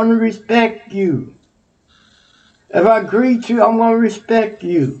 I'm going to respect you. If I greet you, I'm going to respect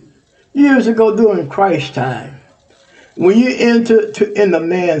you. Years ago during Christ's time, when you enter in a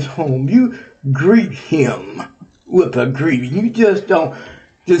man's home, you greet him with a greeting. You just don't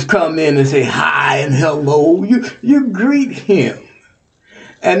just come in and say hi and hello. You greet him.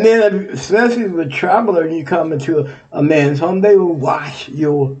 And then, especially if a traveler and you come into a man's home, they will wash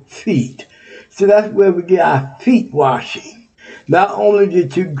your feet. So that's where we get our feet washing. Not only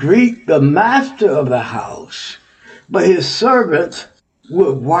did you greet the master of the house, but his servants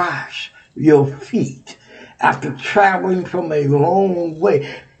would wash your feet after traveling from a long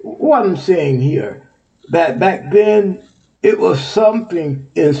way. What I'm saying here, that back then, it was something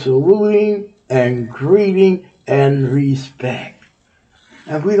in saluting and greeting and respect.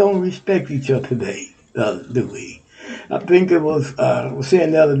 And we don't respect each other today, do we? I think it was, I was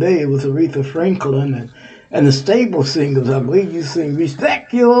saying the other day, it was Aretha Franklin and the Stable Singers, I believe you sing,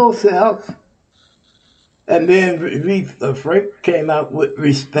 respect yourself. And then Aretha Frank came out with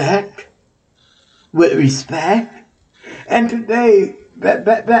respect. And today,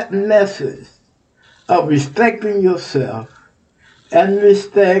 that message of respecting yourself and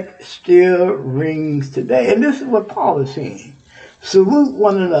respect still rings today. And this is what Paul is saying. Salute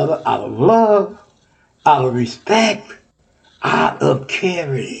one another out of love, out of respect, out of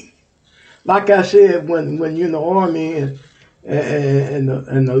caring. Like I said, when you're in the army and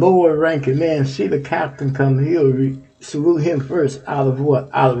the lower ranking man see the captain come, he'll salute him first out of what?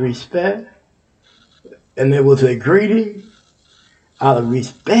 Out of respect. And there was a greeting out of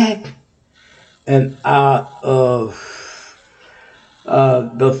respect and out of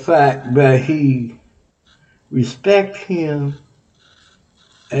the fact that he respect him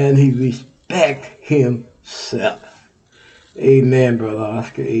and he respect himself. Amen, Brother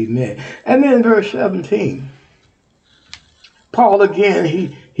Oscar, amen. And then verse 17, Paul again,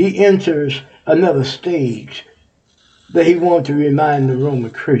 he enters another stage that he wants to remind the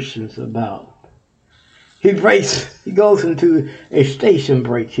Roman Christians about. He goes into a station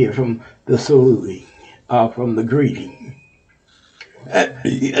break here from the saluting, from the greeting. And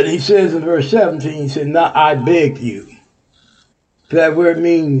he says in verse 17, he said, now I beg you. That word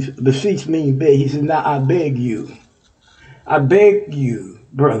means, beseech means beg. He said, now I beg you. I beg you,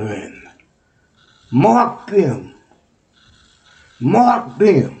 brethren, mark them,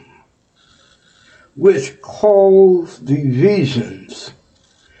 which cause divisions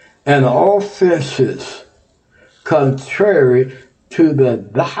and offenses contrary to the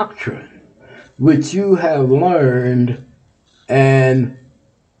doctrine which you have learned, and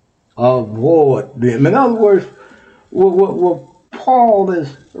avoid them. In other words, what Paul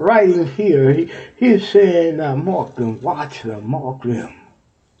is writing here, he's saying, now mark them, watch them, mark them.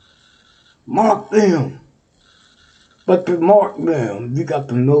 Mark them. But to mark them, you got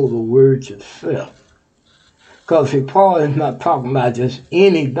to know the words itself. Because Paul is not talking about just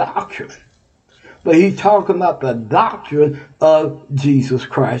any doctrine, but he's talking about the doctrine of Jesus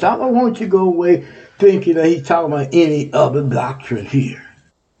Christ. I don't want you to go away thinking that he's talking about any other doctrine here.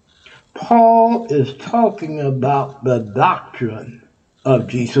 Paul is talking about the doctrine of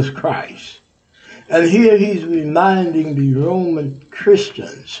Jesus Christ. And here he's reminding the Roman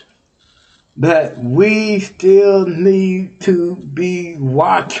Christians that we still need to be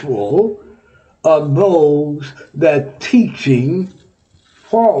watchful of those that teaching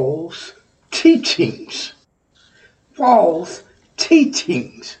false teachings. False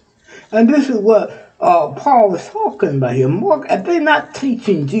teachings. And this is what Paul is talking about here. If they're not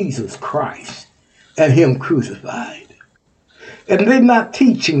teaching Jesus Christ and him crucified, if they're not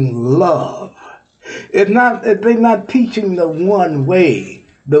teaching love, if they're not teaching the one way,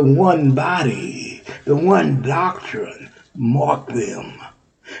 the one body, the one doctrine, mark them.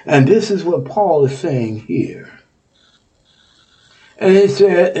 And this is what Paul is saying here. And he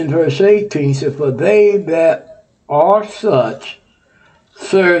said in verse 18, he said, for they that are such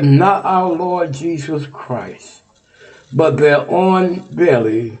serve not our Lord Jesus Christ, but their own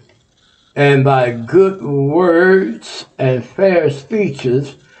belly, and by good words and fair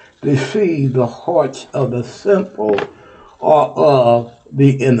speeches deceive the hearts of the simple or of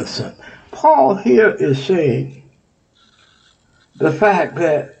the innocent. Paul here is saying the fact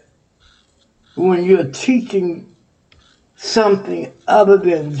that when you're teaching something other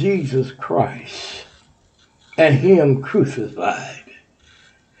than Jesus Christ and him crucified,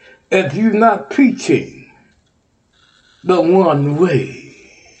 if you're not preaching the one way,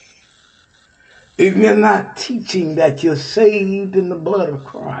 if you're not teaching that you're saved in the blood of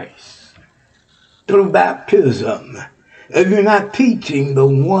Christ through baptism, if you're not teaching the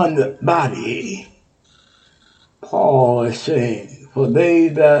one body, Paul is saying, for they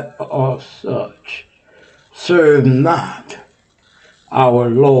that are such serve not our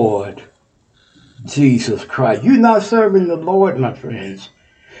Lord Jesus Christ. You're not serving the Lord, my friends,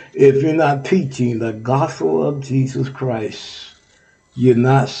 if you're not teaching the gospel of Jesus Christ. You're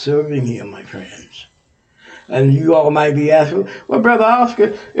not serving him, my friends. And you all might be asking, well, Brother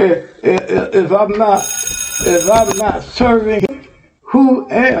Oscar, if I'm not serving him, who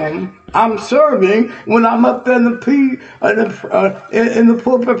am I serving when I'm up in the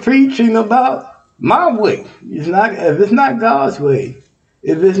pulpit preaching about my way? If it's not God's way,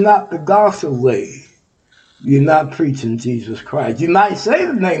 if it's not the gospel way, you're not preaching Jesus Christ. You might say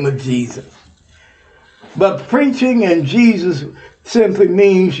the name of Jesus, but preaching in Jesus simply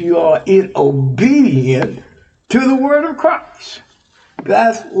means you are in obedience to the word of Christ.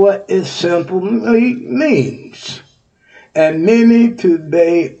 That's what it simply means. And many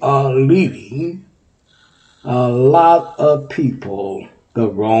today are leading a lot of people the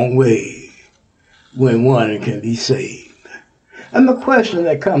wrong way when one can be saved. And the question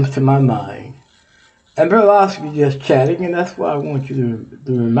that comes to my mind, and Brother Oscar just chatting, and that's why I want you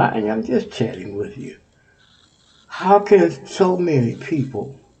to remind you, I'm just chatting with you. How can so many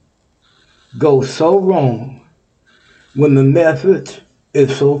people go so wrong when the message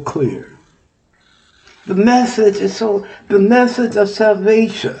is so clear? The message of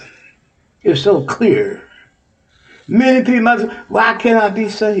salvation is so clear. Many people might say, why can't I be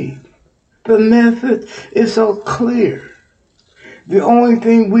saved? The message is so clear. The only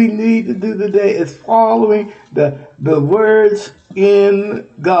thing we need to do today is following the words in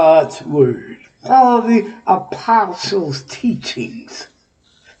God's word. Follow the apostles' teachings.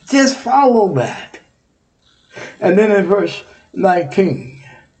 Just follow that. And then in verse 19,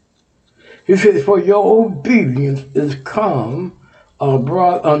 he says, for your obedience is come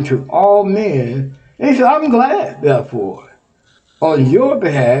abroad unto all men. And he said, I'm glad, therefore, on your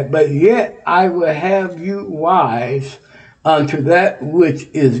behalf, but yet I will have you wise unto that which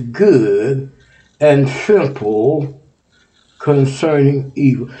is good and simple concerning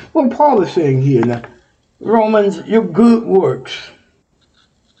evil. Well, Paul is saying here now, Romans, your good works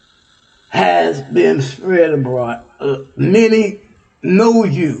has been spread abroad. Many know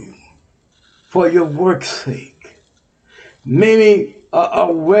you for your work's sake. Many are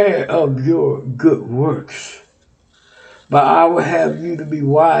aware of your good works. But I will have you to be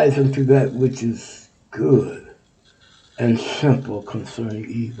wise unto that which is good and simple concerning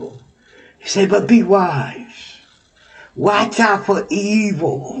evil. He said, but be wise. Watch out for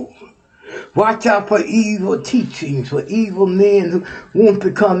evil. Watch out for evil teachings, for evil men who want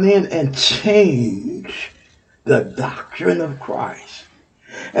to come in and change the doctrine of Christ.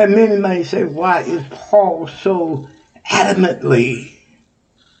 And many may say, why is Paul so adamantly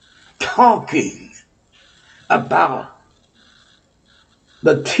talking about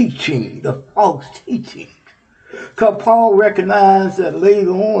the teaching, the false teaching? Because Paul recognized that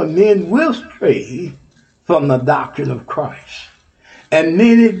later on men will stray from the doctrine of Christ. And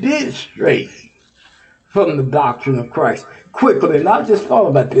many did stray from the doctrine of Christ. Quickly, and I'll just thought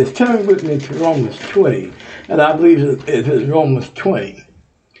about this. Turn with me to Romans 20. And I believe it is Romans 20.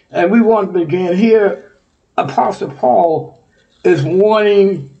 And we want to begin here. Apostle Paul is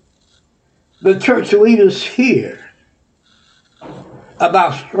warning the church leaders here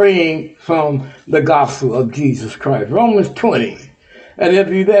about straying from the gospel of Jesus Christ. Romans 20. And if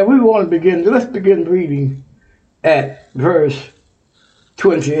you're there, we want to begin. Let's begin reading at verse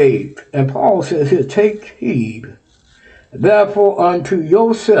 28. And Paul says here, take heed, therefore, unto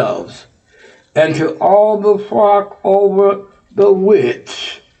yourselves and to all the flock over the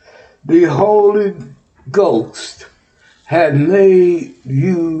which the Holy Ghost had made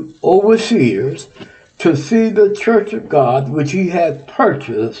you overseers to see the church of God, which he had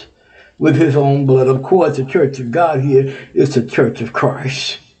purchased with his own blood. Of course, the church of God here is the church of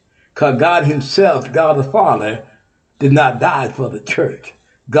Christ. Because God himself, God the Father, did not die for the church.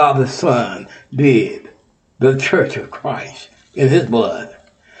 God the Son did. The church of Christ in his blood.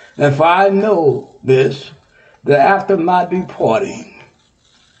 And for I know this, that after my departing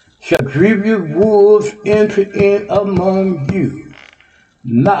shall grievous wolves enter in among you,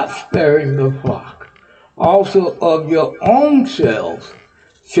 not sparing the flock. Also of your own selves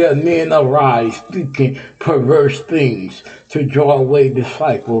shall men arise, speaking perverse things to draw away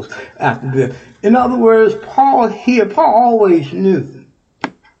disciples after them. In other words, Paul always knew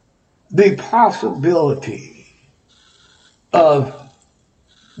the possibility of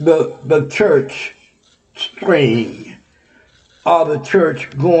the church straying, or the church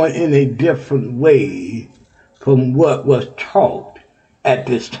going in a different way from what was taught at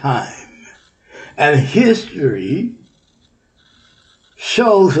this time. And history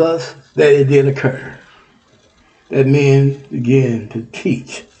shows us that it did occur, that men began to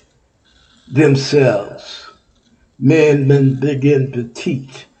teach themselves. Men began to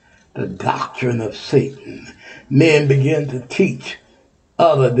teach the doctrine of Satan. Men began to teach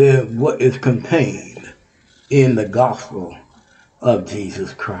other than what is contained in the gospel of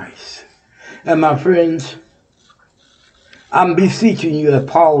Jesus Christ. And my friends, I'm beseeching you, as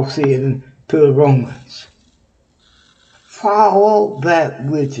Paul said to the Romans, follow that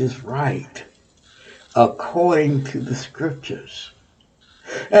which is right according to the scriptures.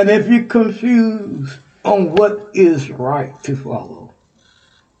 And if you're confused on what is right to follow,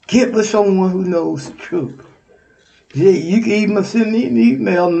 get with someone who knows the truth. You can even send me an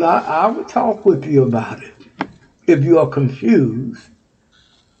email and I will talk with you about it if you are confused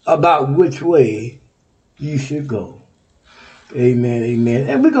about which way you should go. Amen, amen.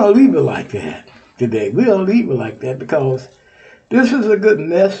 And we're going to leave it like that today. We're going to leave it like that because this is a good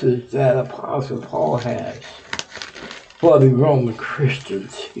message that Apostle Paul has for the Roman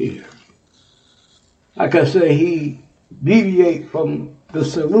Christians here. Like I say, he deviates from the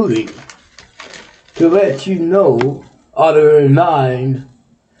saluting to let you know or to remind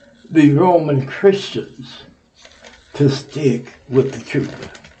the Roman Christians to stick with the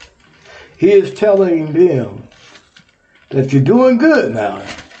truth. He is telling them that you're doing good now.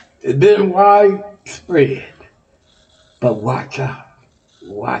 It's been widespread. But watch out,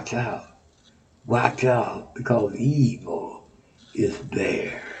 watch out, watch out, because evil is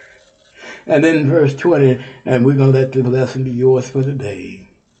there. And then verse 20, and we're going to let the lesson be yours for today.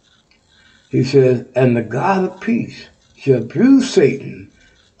 He says, and the God of peace shall bruise Satan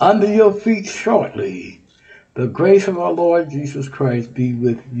under your feet shortly. The grace of our Lord Jesus Christ be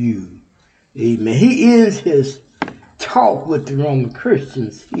with you. Amen. He ends his talk with the Roman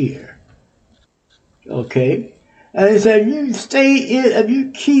Christians here. Okay? And he said, you stay in, if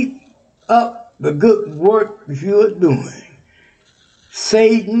you keep up the good work that you are doing,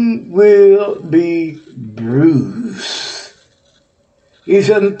 Satan will be bruised. He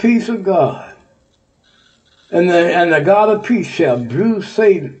said, the peace of God, and the God of peace shall bruise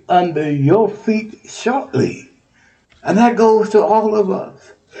Satan under your feet shortly. And that goes to all of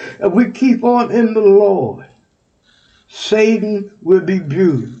us. If we keep on in the Lord, Satan will be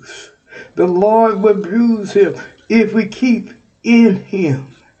bruised. The Lord will bruise him if we keep in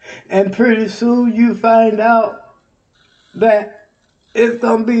him. And pretty soon you find out that it's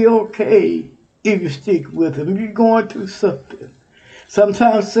going to be okay if you stick with him. You're going through something.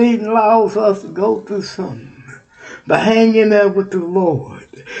 Sometimes Satan allows us to go through something. But hang in there with the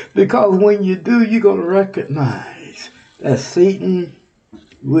Lord. Because when you do, you're going to recognize that Satan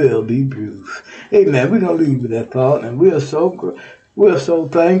will be bruised. Amen. We're going to leave with that thought. And we are so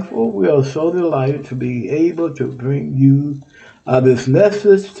thankful. We are so delighted to be able to bring you this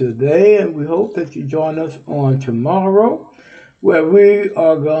message today. And we hope that you join us on tomorrow, where we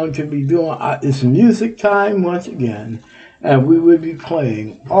are going to be doing it's music time once again. And we will be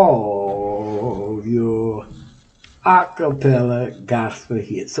playing all your a cappella gospel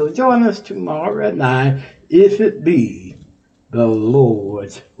hits. So join us tomorrow at 9, if it be the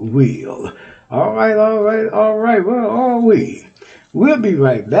Lord's will. All right. Where are we? We'll be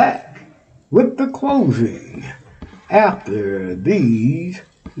right back with the closing after these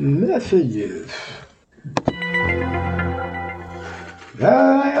messages.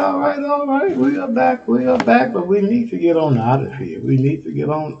 All right. We are back, but we need to get on out of here. We need to get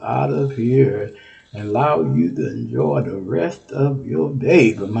on out of here and allow you to enjoy the rest of your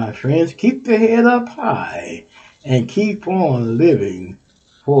day. But my friends, keep the head up high and keep on living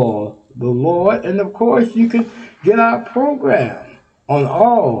for the Lord. And of course, you can get our program on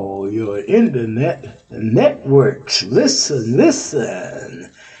all your internet networks. Listen,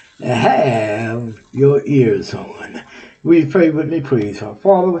 and have your ears on. We pray with me, please. Our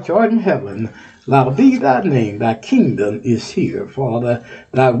Father which art in heaven, hallowed be thy name. Thy kingdom is here, Father.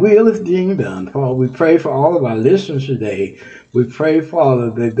 Thy will is being done. Father, we pray for all of our listeners today. We pray,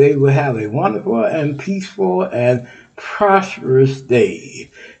 Father, that they will have a wonderful and peaceful and prosperous day.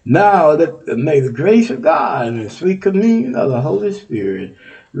 Now, may the grace of God and the sweet communion of the Holy Spirit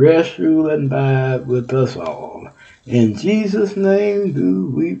rest, rule, and abide with us all. In Jesus' name do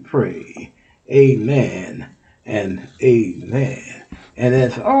we pray. Amen and amen. And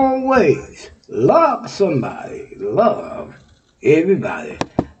as always, love somebody, love everybody.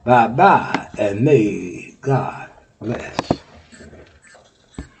 Bye-bye, and may God bless.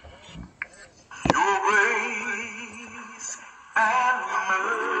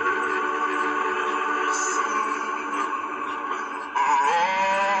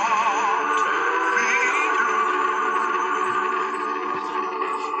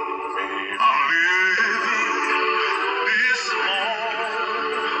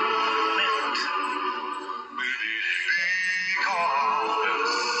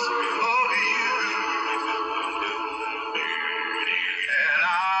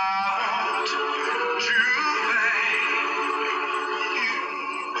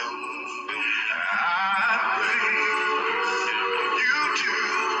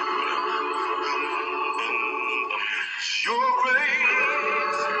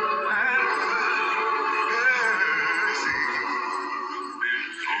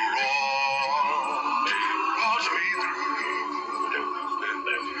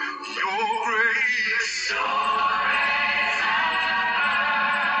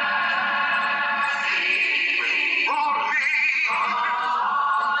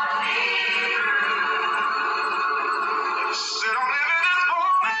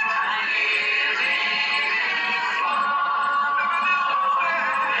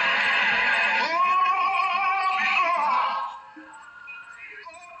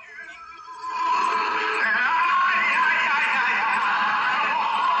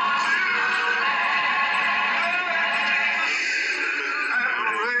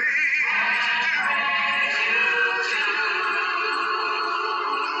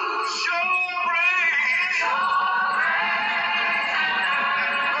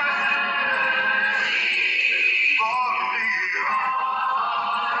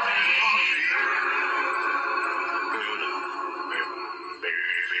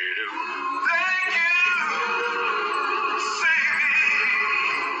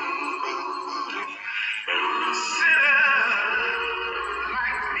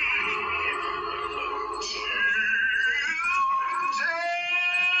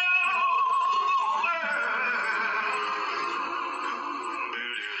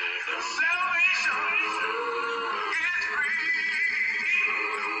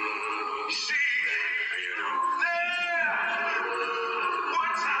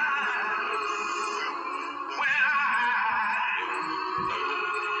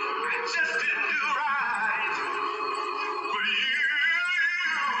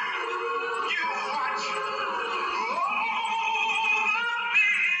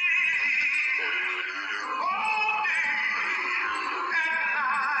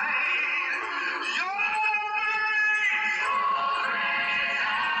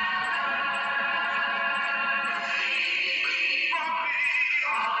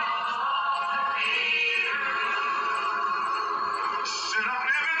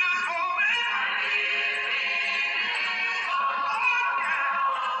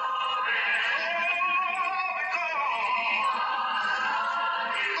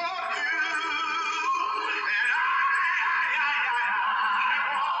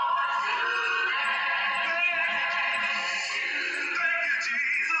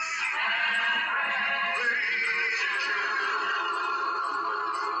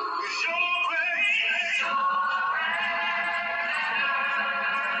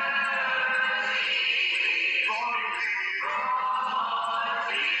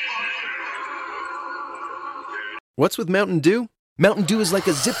 What's with Mountain Dew? Mountain Dew is like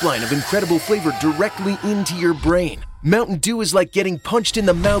a zipline of incredible flavor directly into your brain. Mountain Dew is like getting punched in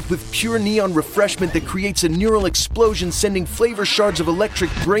the mouth with pure neon refreshment that creates a neural explosion, sending flavor shards of electric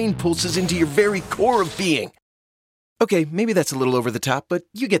brain pulses into your very core of being. Okay, maybe that's a little over the top, but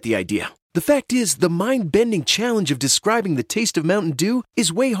you get the idea. The fact is, the mind-bending challenge of describing the taste of Mountain Dew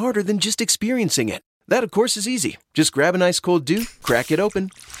is way harder than just experiencing it. That, of course, is easy. Just grab an ice cold Dew, crack it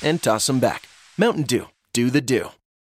open, and toss them back. Mountain Dew. Do the Dew.